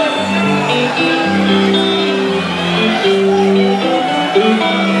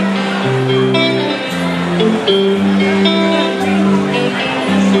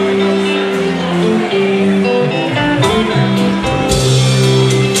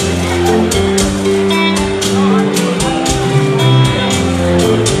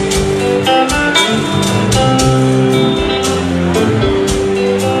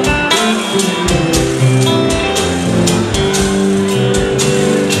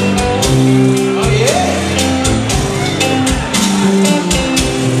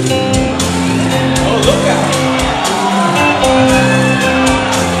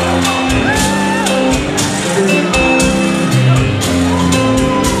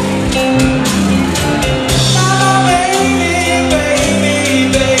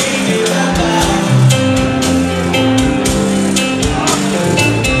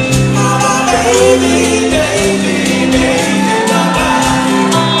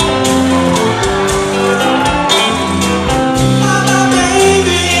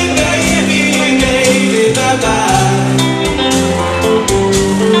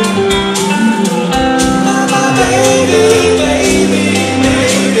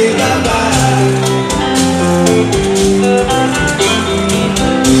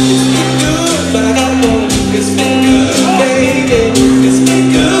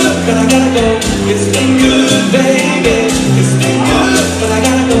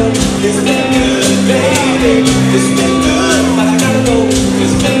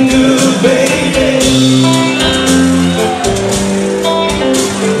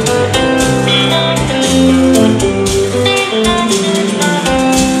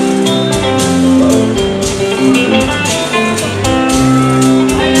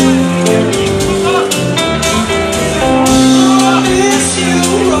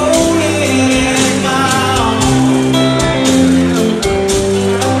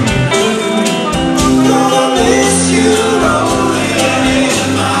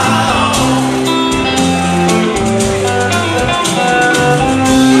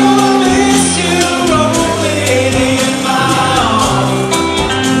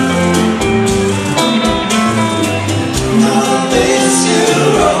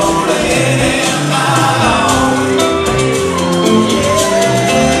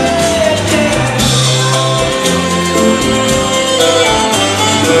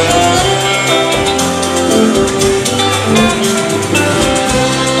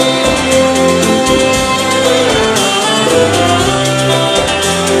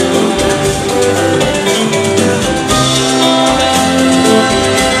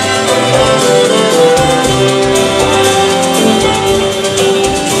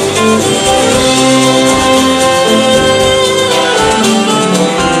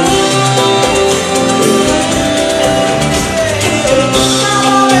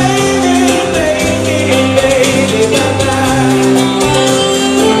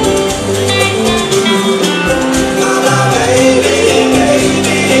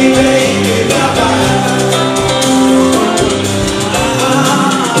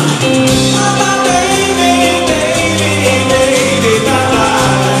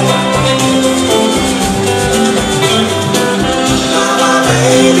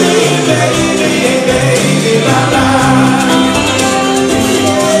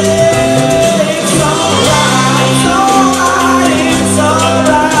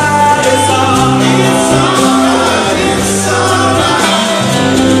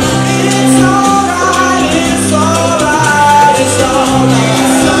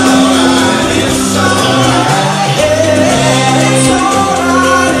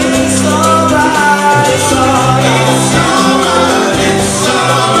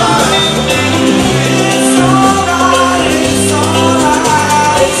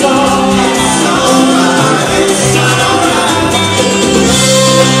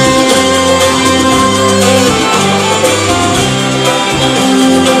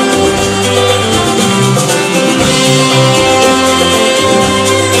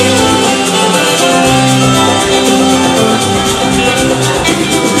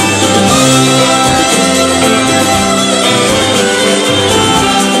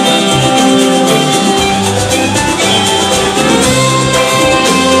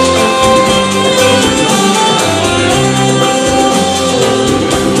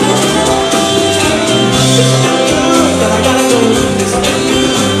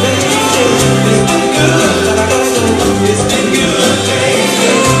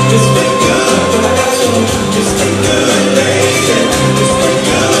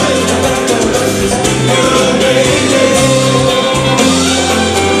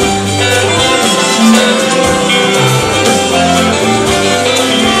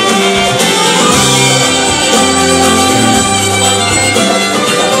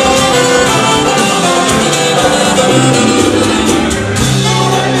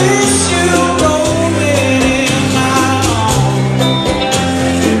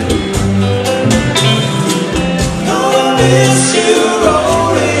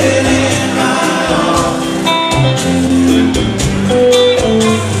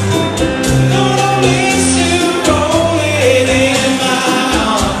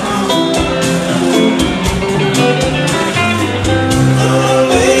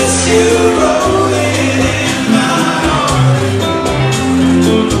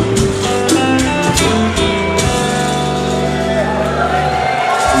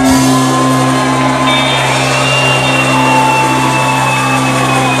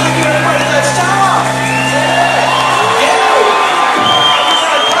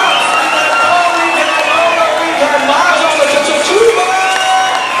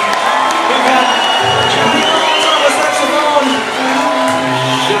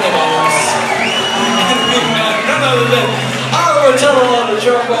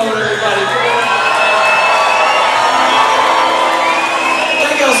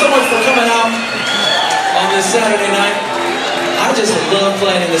 this Saturday night. I just love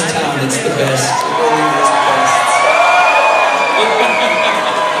playing in this town. It's the best. It really is the best.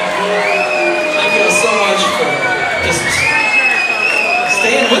 Thank you so much for just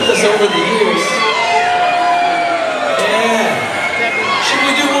staying with us over the years. Yeah. Should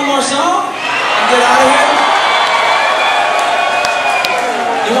we do one more song and get out of here?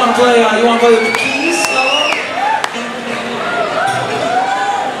 You want to play with the keys solo?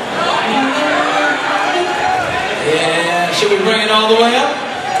 Yeah. Should we bring it all the way up?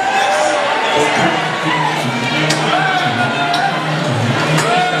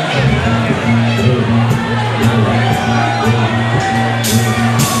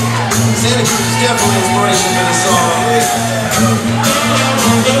 Santa Cruz is definitely inspiration for this song.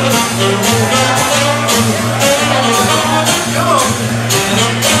 Come on.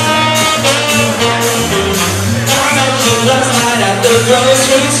 Last night at the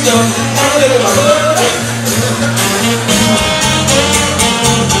grocery store, had a look at my blood.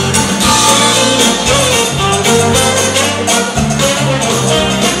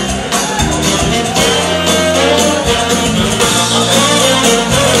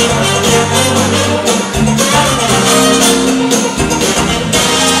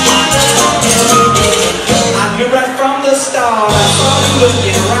 I knew right from the start, I saw you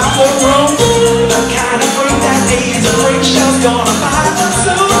looking around the room. The kind of freak that needs a freak show's gonna find us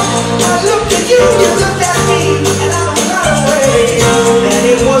soon. I looked at you, you looked at me, and I was not aware that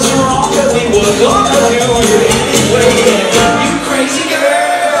it was wrong, that we were gonna do it anyway. You crazy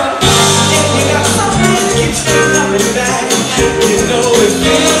girl, and you got something that keeps me coming back. You know it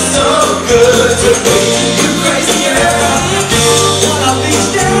feels so good to me. You crazy girl, one of these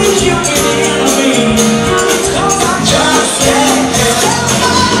days you'll be near me. Cause I just can't help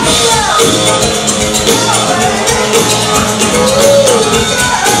myself.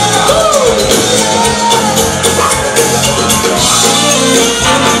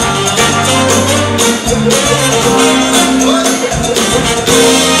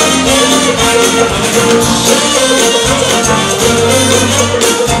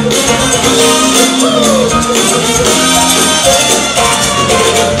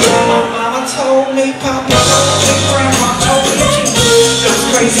 Mama told me, Papa told me, Grandma told me, those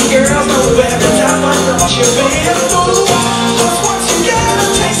crazy girls know every time I thought you made a fool. Cause once you get a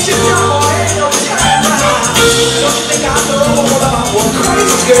taste, you know ain't no time out. Don't you think I know about what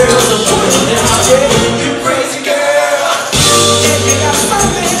crazy girls are putting out there? You crazy girl, and you got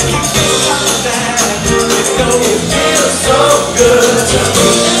something that keeps me coming back. You know it feels so good to me.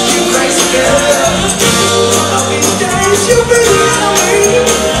 You crazy girl, one of these days you'll be with me.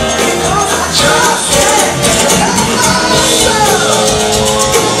 Because I just can't help myself.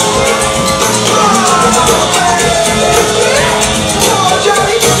 Oh,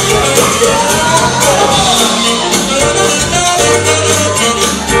 Johnny,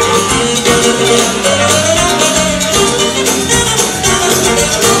 yeah.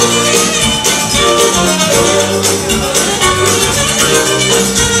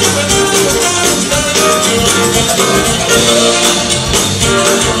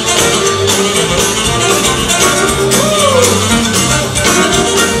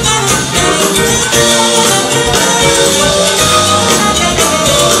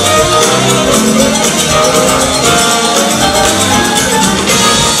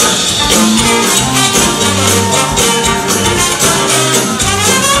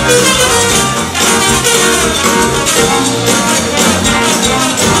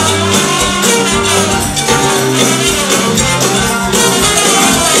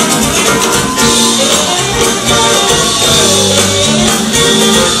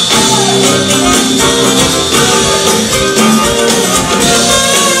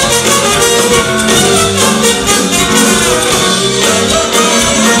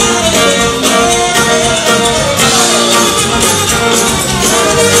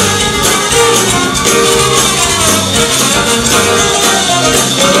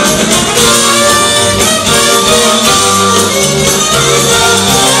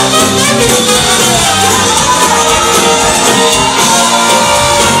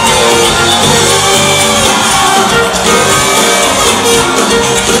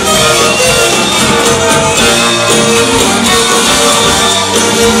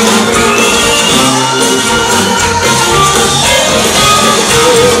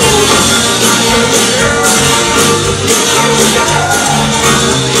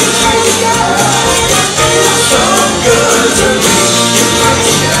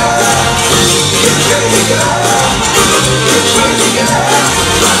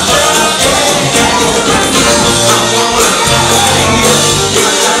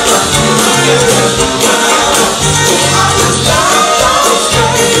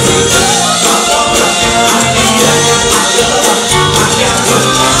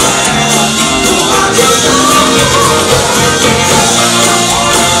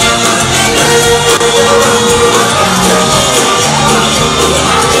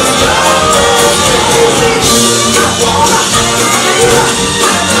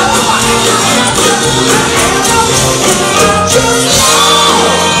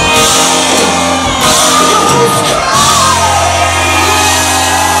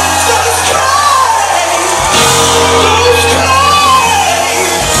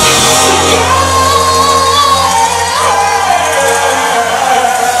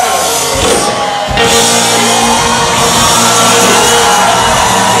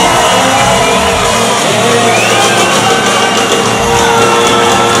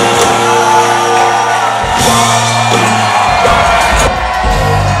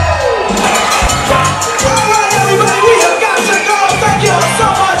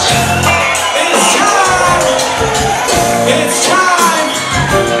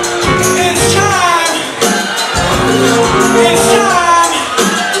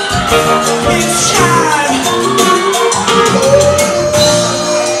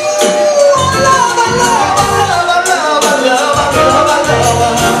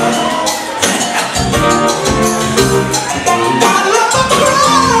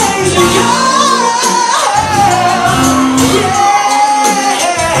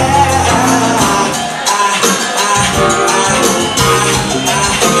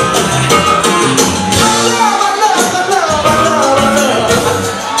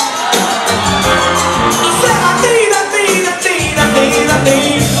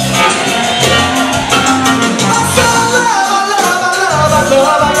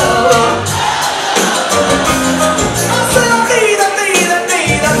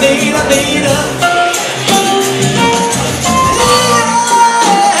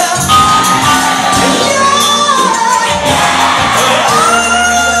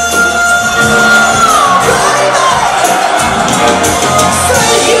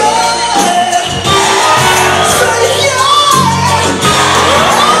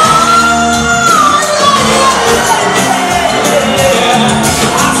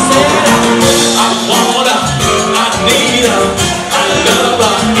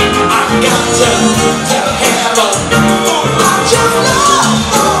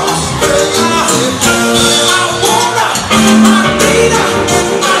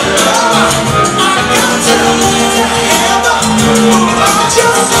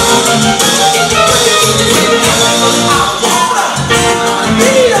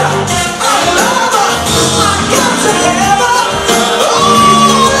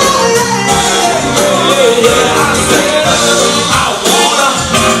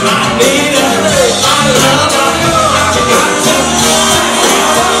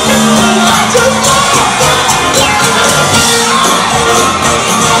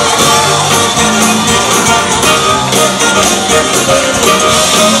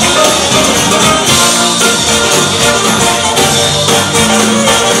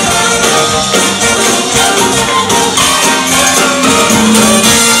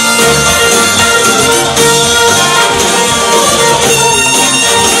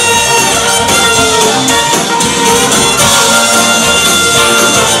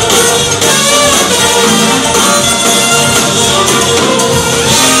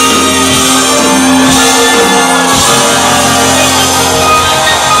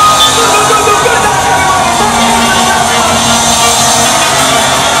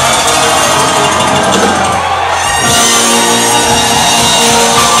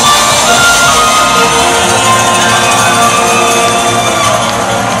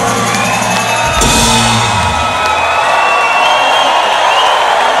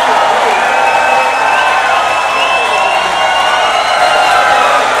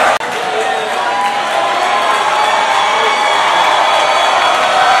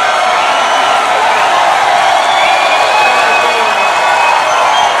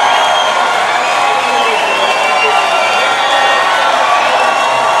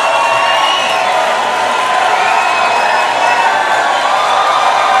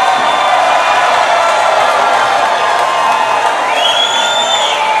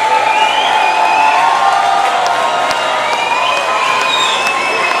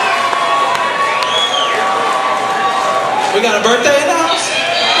 We got a birthday in the house? Is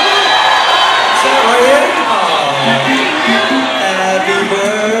that right here? Oh. Happy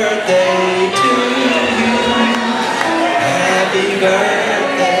birthday to you. Happy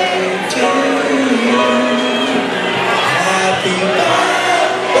birthday to you. Happy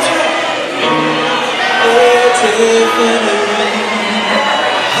birthday. What's your name? Oh, Tiffany.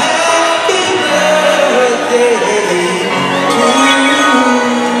 Happy birthday to you.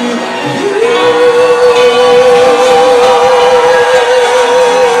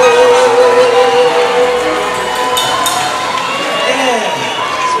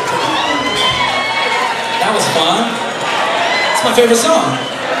 My favorite song.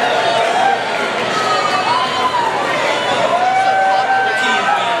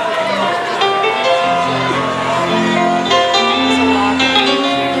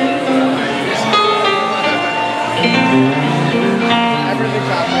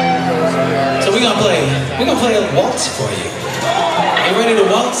 So we're gonna play a waltz for you. You ready to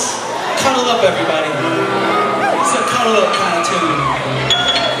waltz? Cuddle up, everybody. It's a cuddle up kind of tune.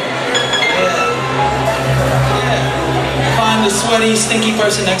 Find the sweaty, stinky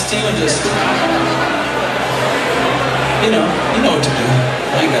person next to you and just, you know what to do.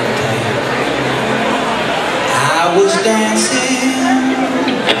 I ain't gotta tell you. I was dancing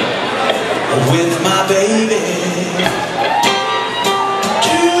with my baby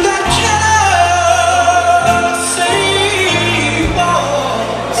to that Tennessee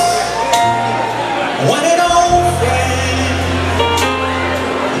waltz. When it old friend,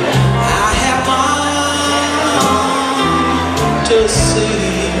 I have mine to see.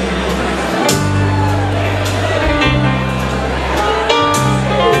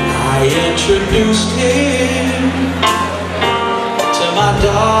 I introduced him to my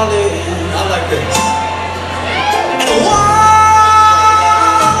darling. I like this. And while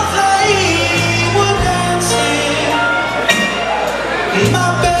they were dancing, my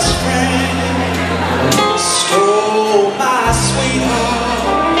best friend stole my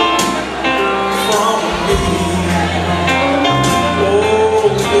sweetheart from me. Oh,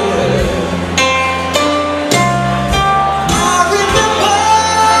 yeah. I remember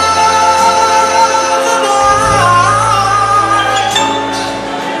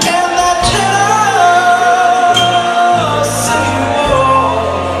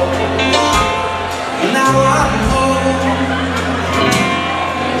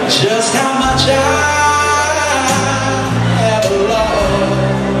just how much I have lost.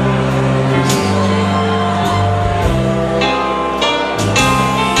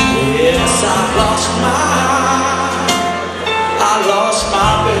 Yes, I lost my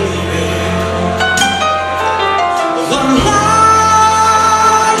baby. The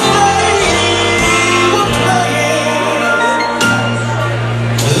night they were playing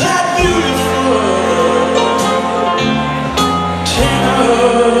that beautiful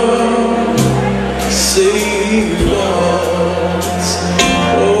Tennessee waltz.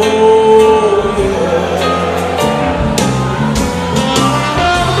 Oh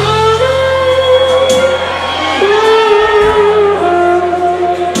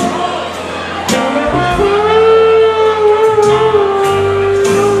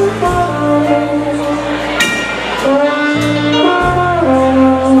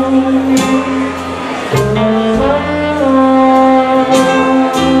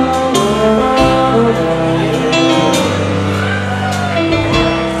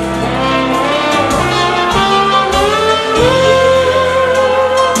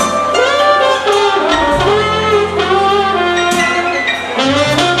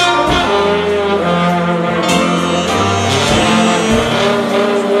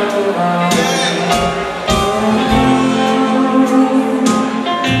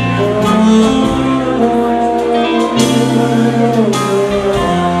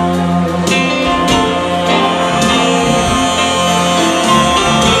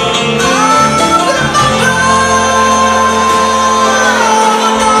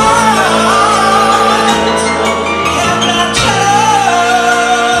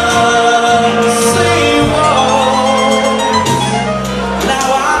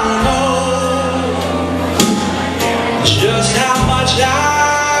just how much I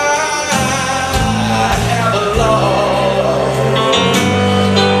have lost.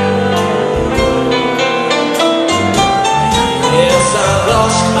 Yes, I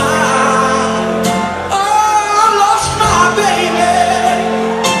lost my baby.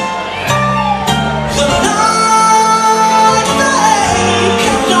 The night they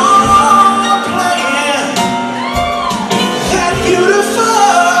kept on playing that beautiful.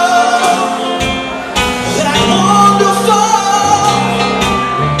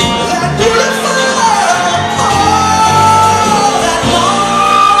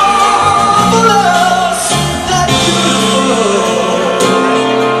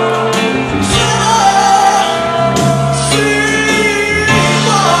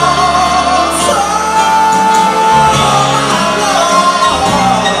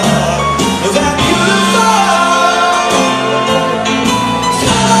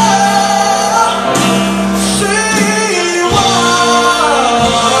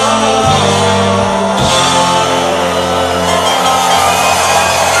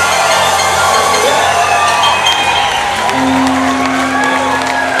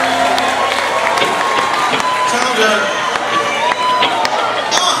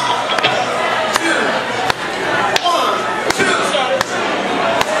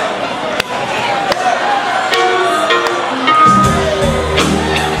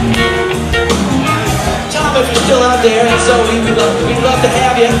 If you're still out there, and Zoe, we'd love to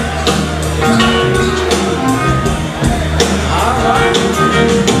have you. All right.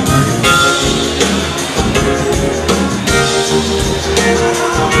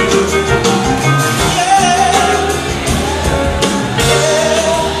 Yeah.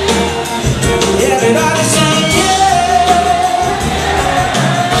 Everybody sing,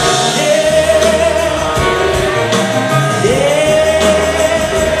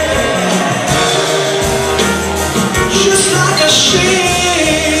 just like a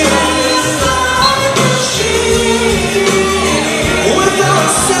ship.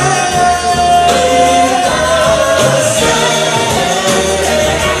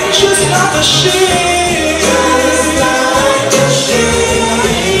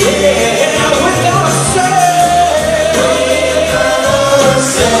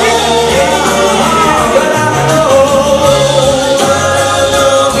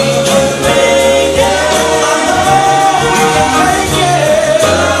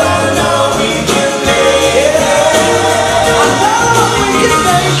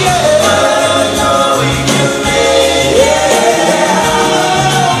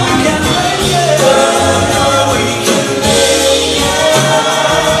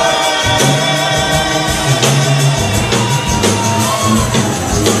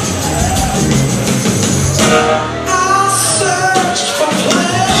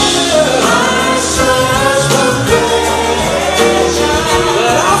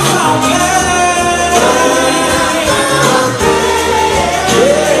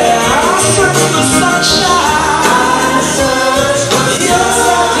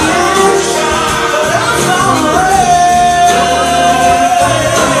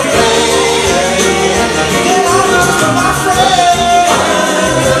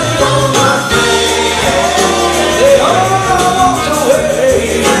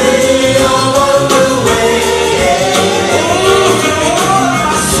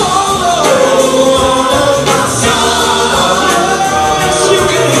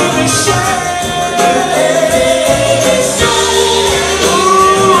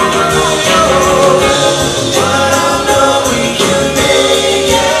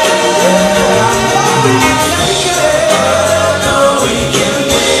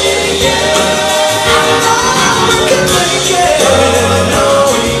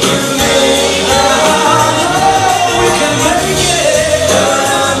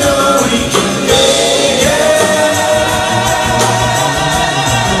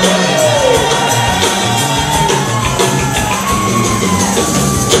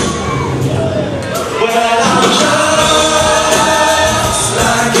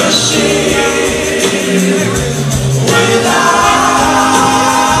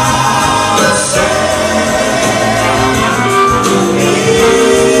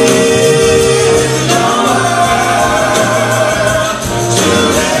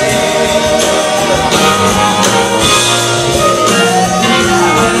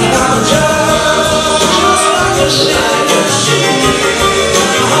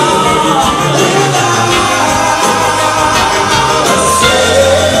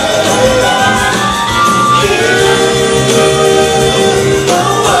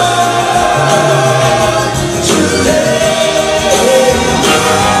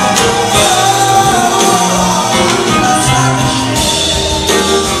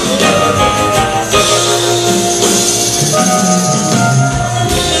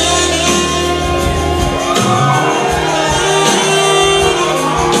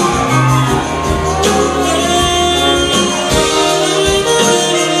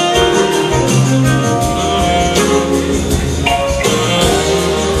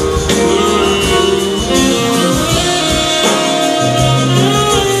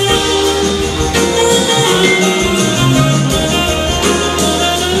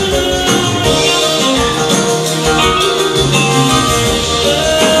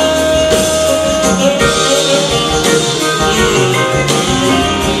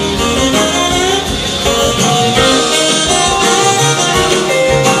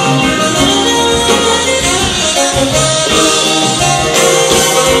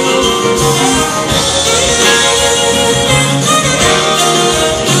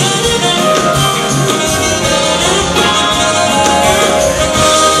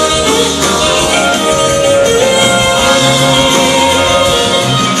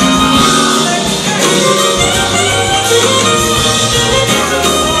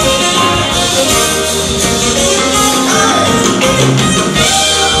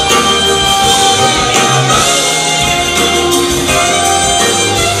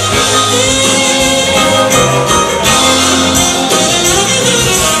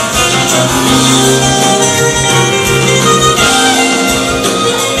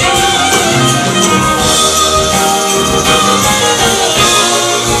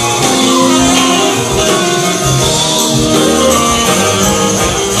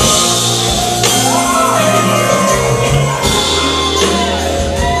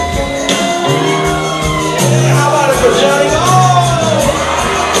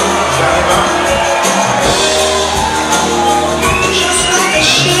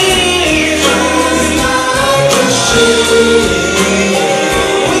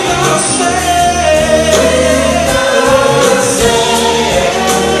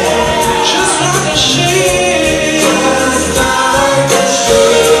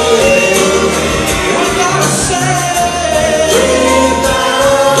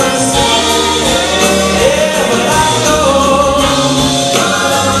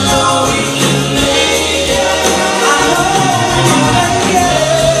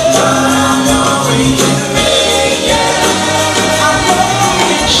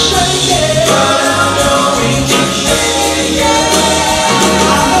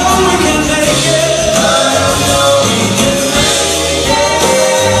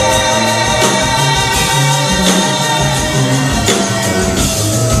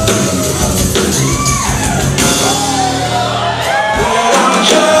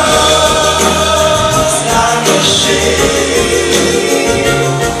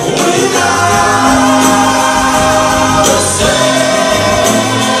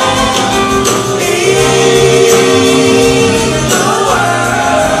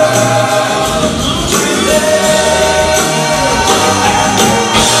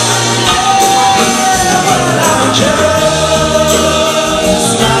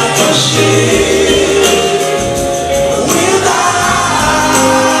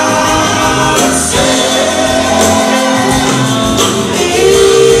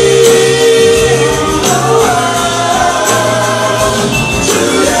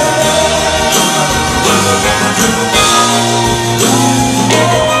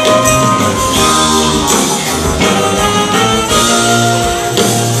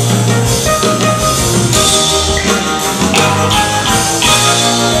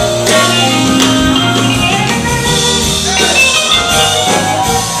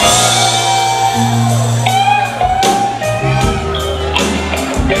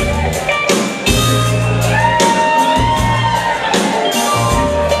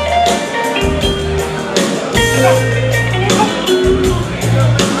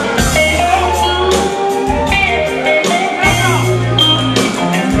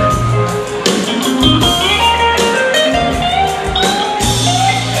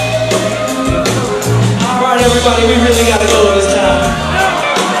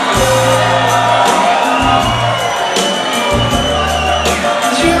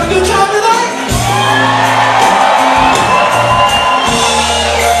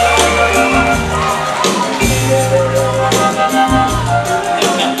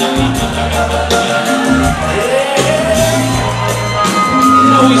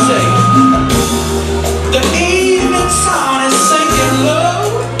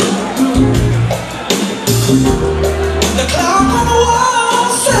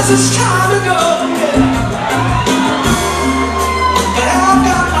 it's time to go. But I've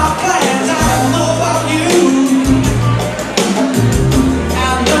got my plans, I don't know about you.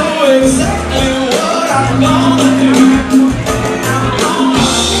 I know exactly what I'm gonna do. I'm gonna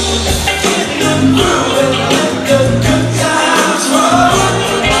get in the groove and let the good times roll.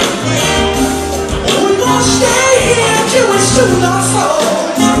 We're gonna stay here till we soothe our souls.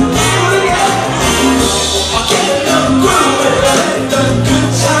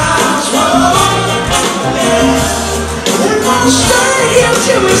 Stay here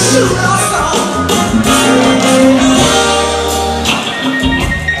till we soothe our soul.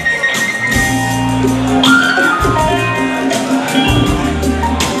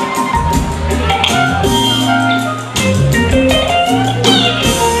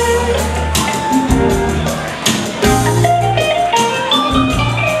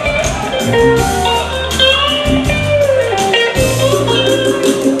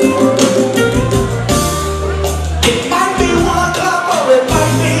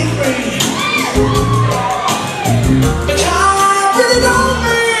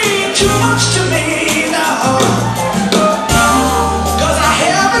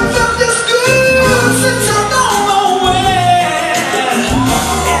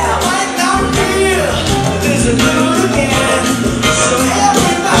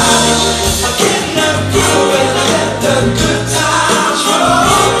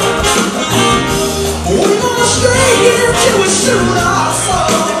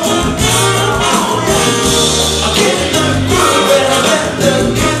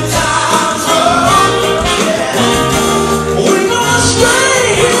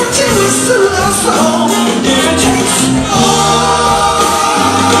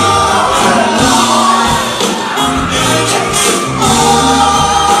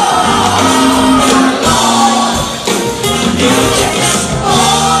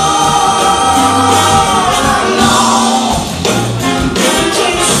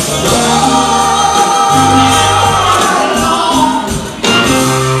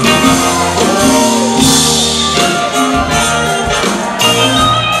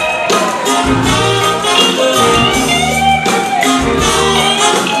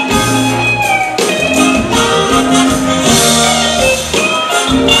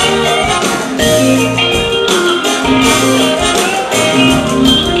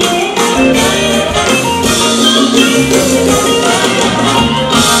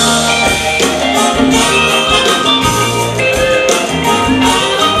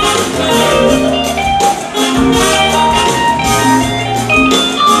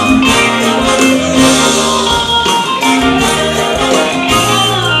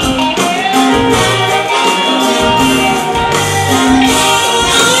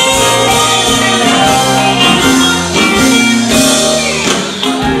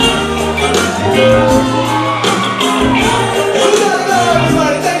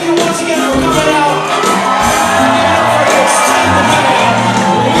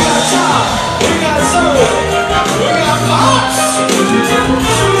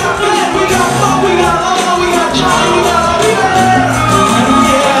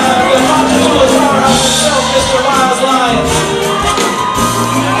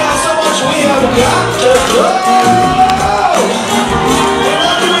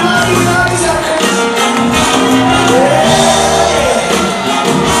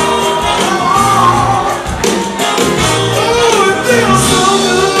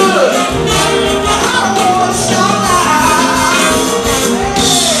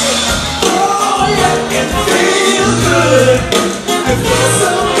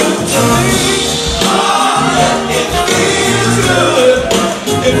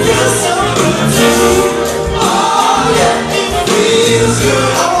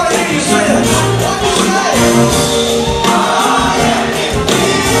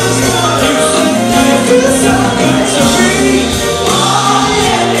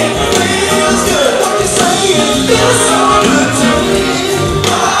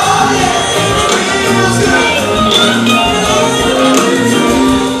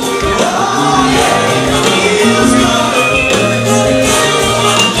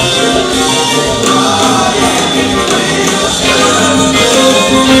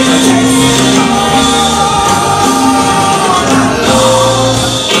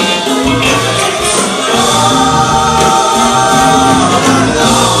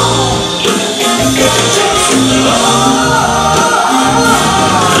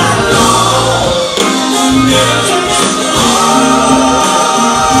 Yeah.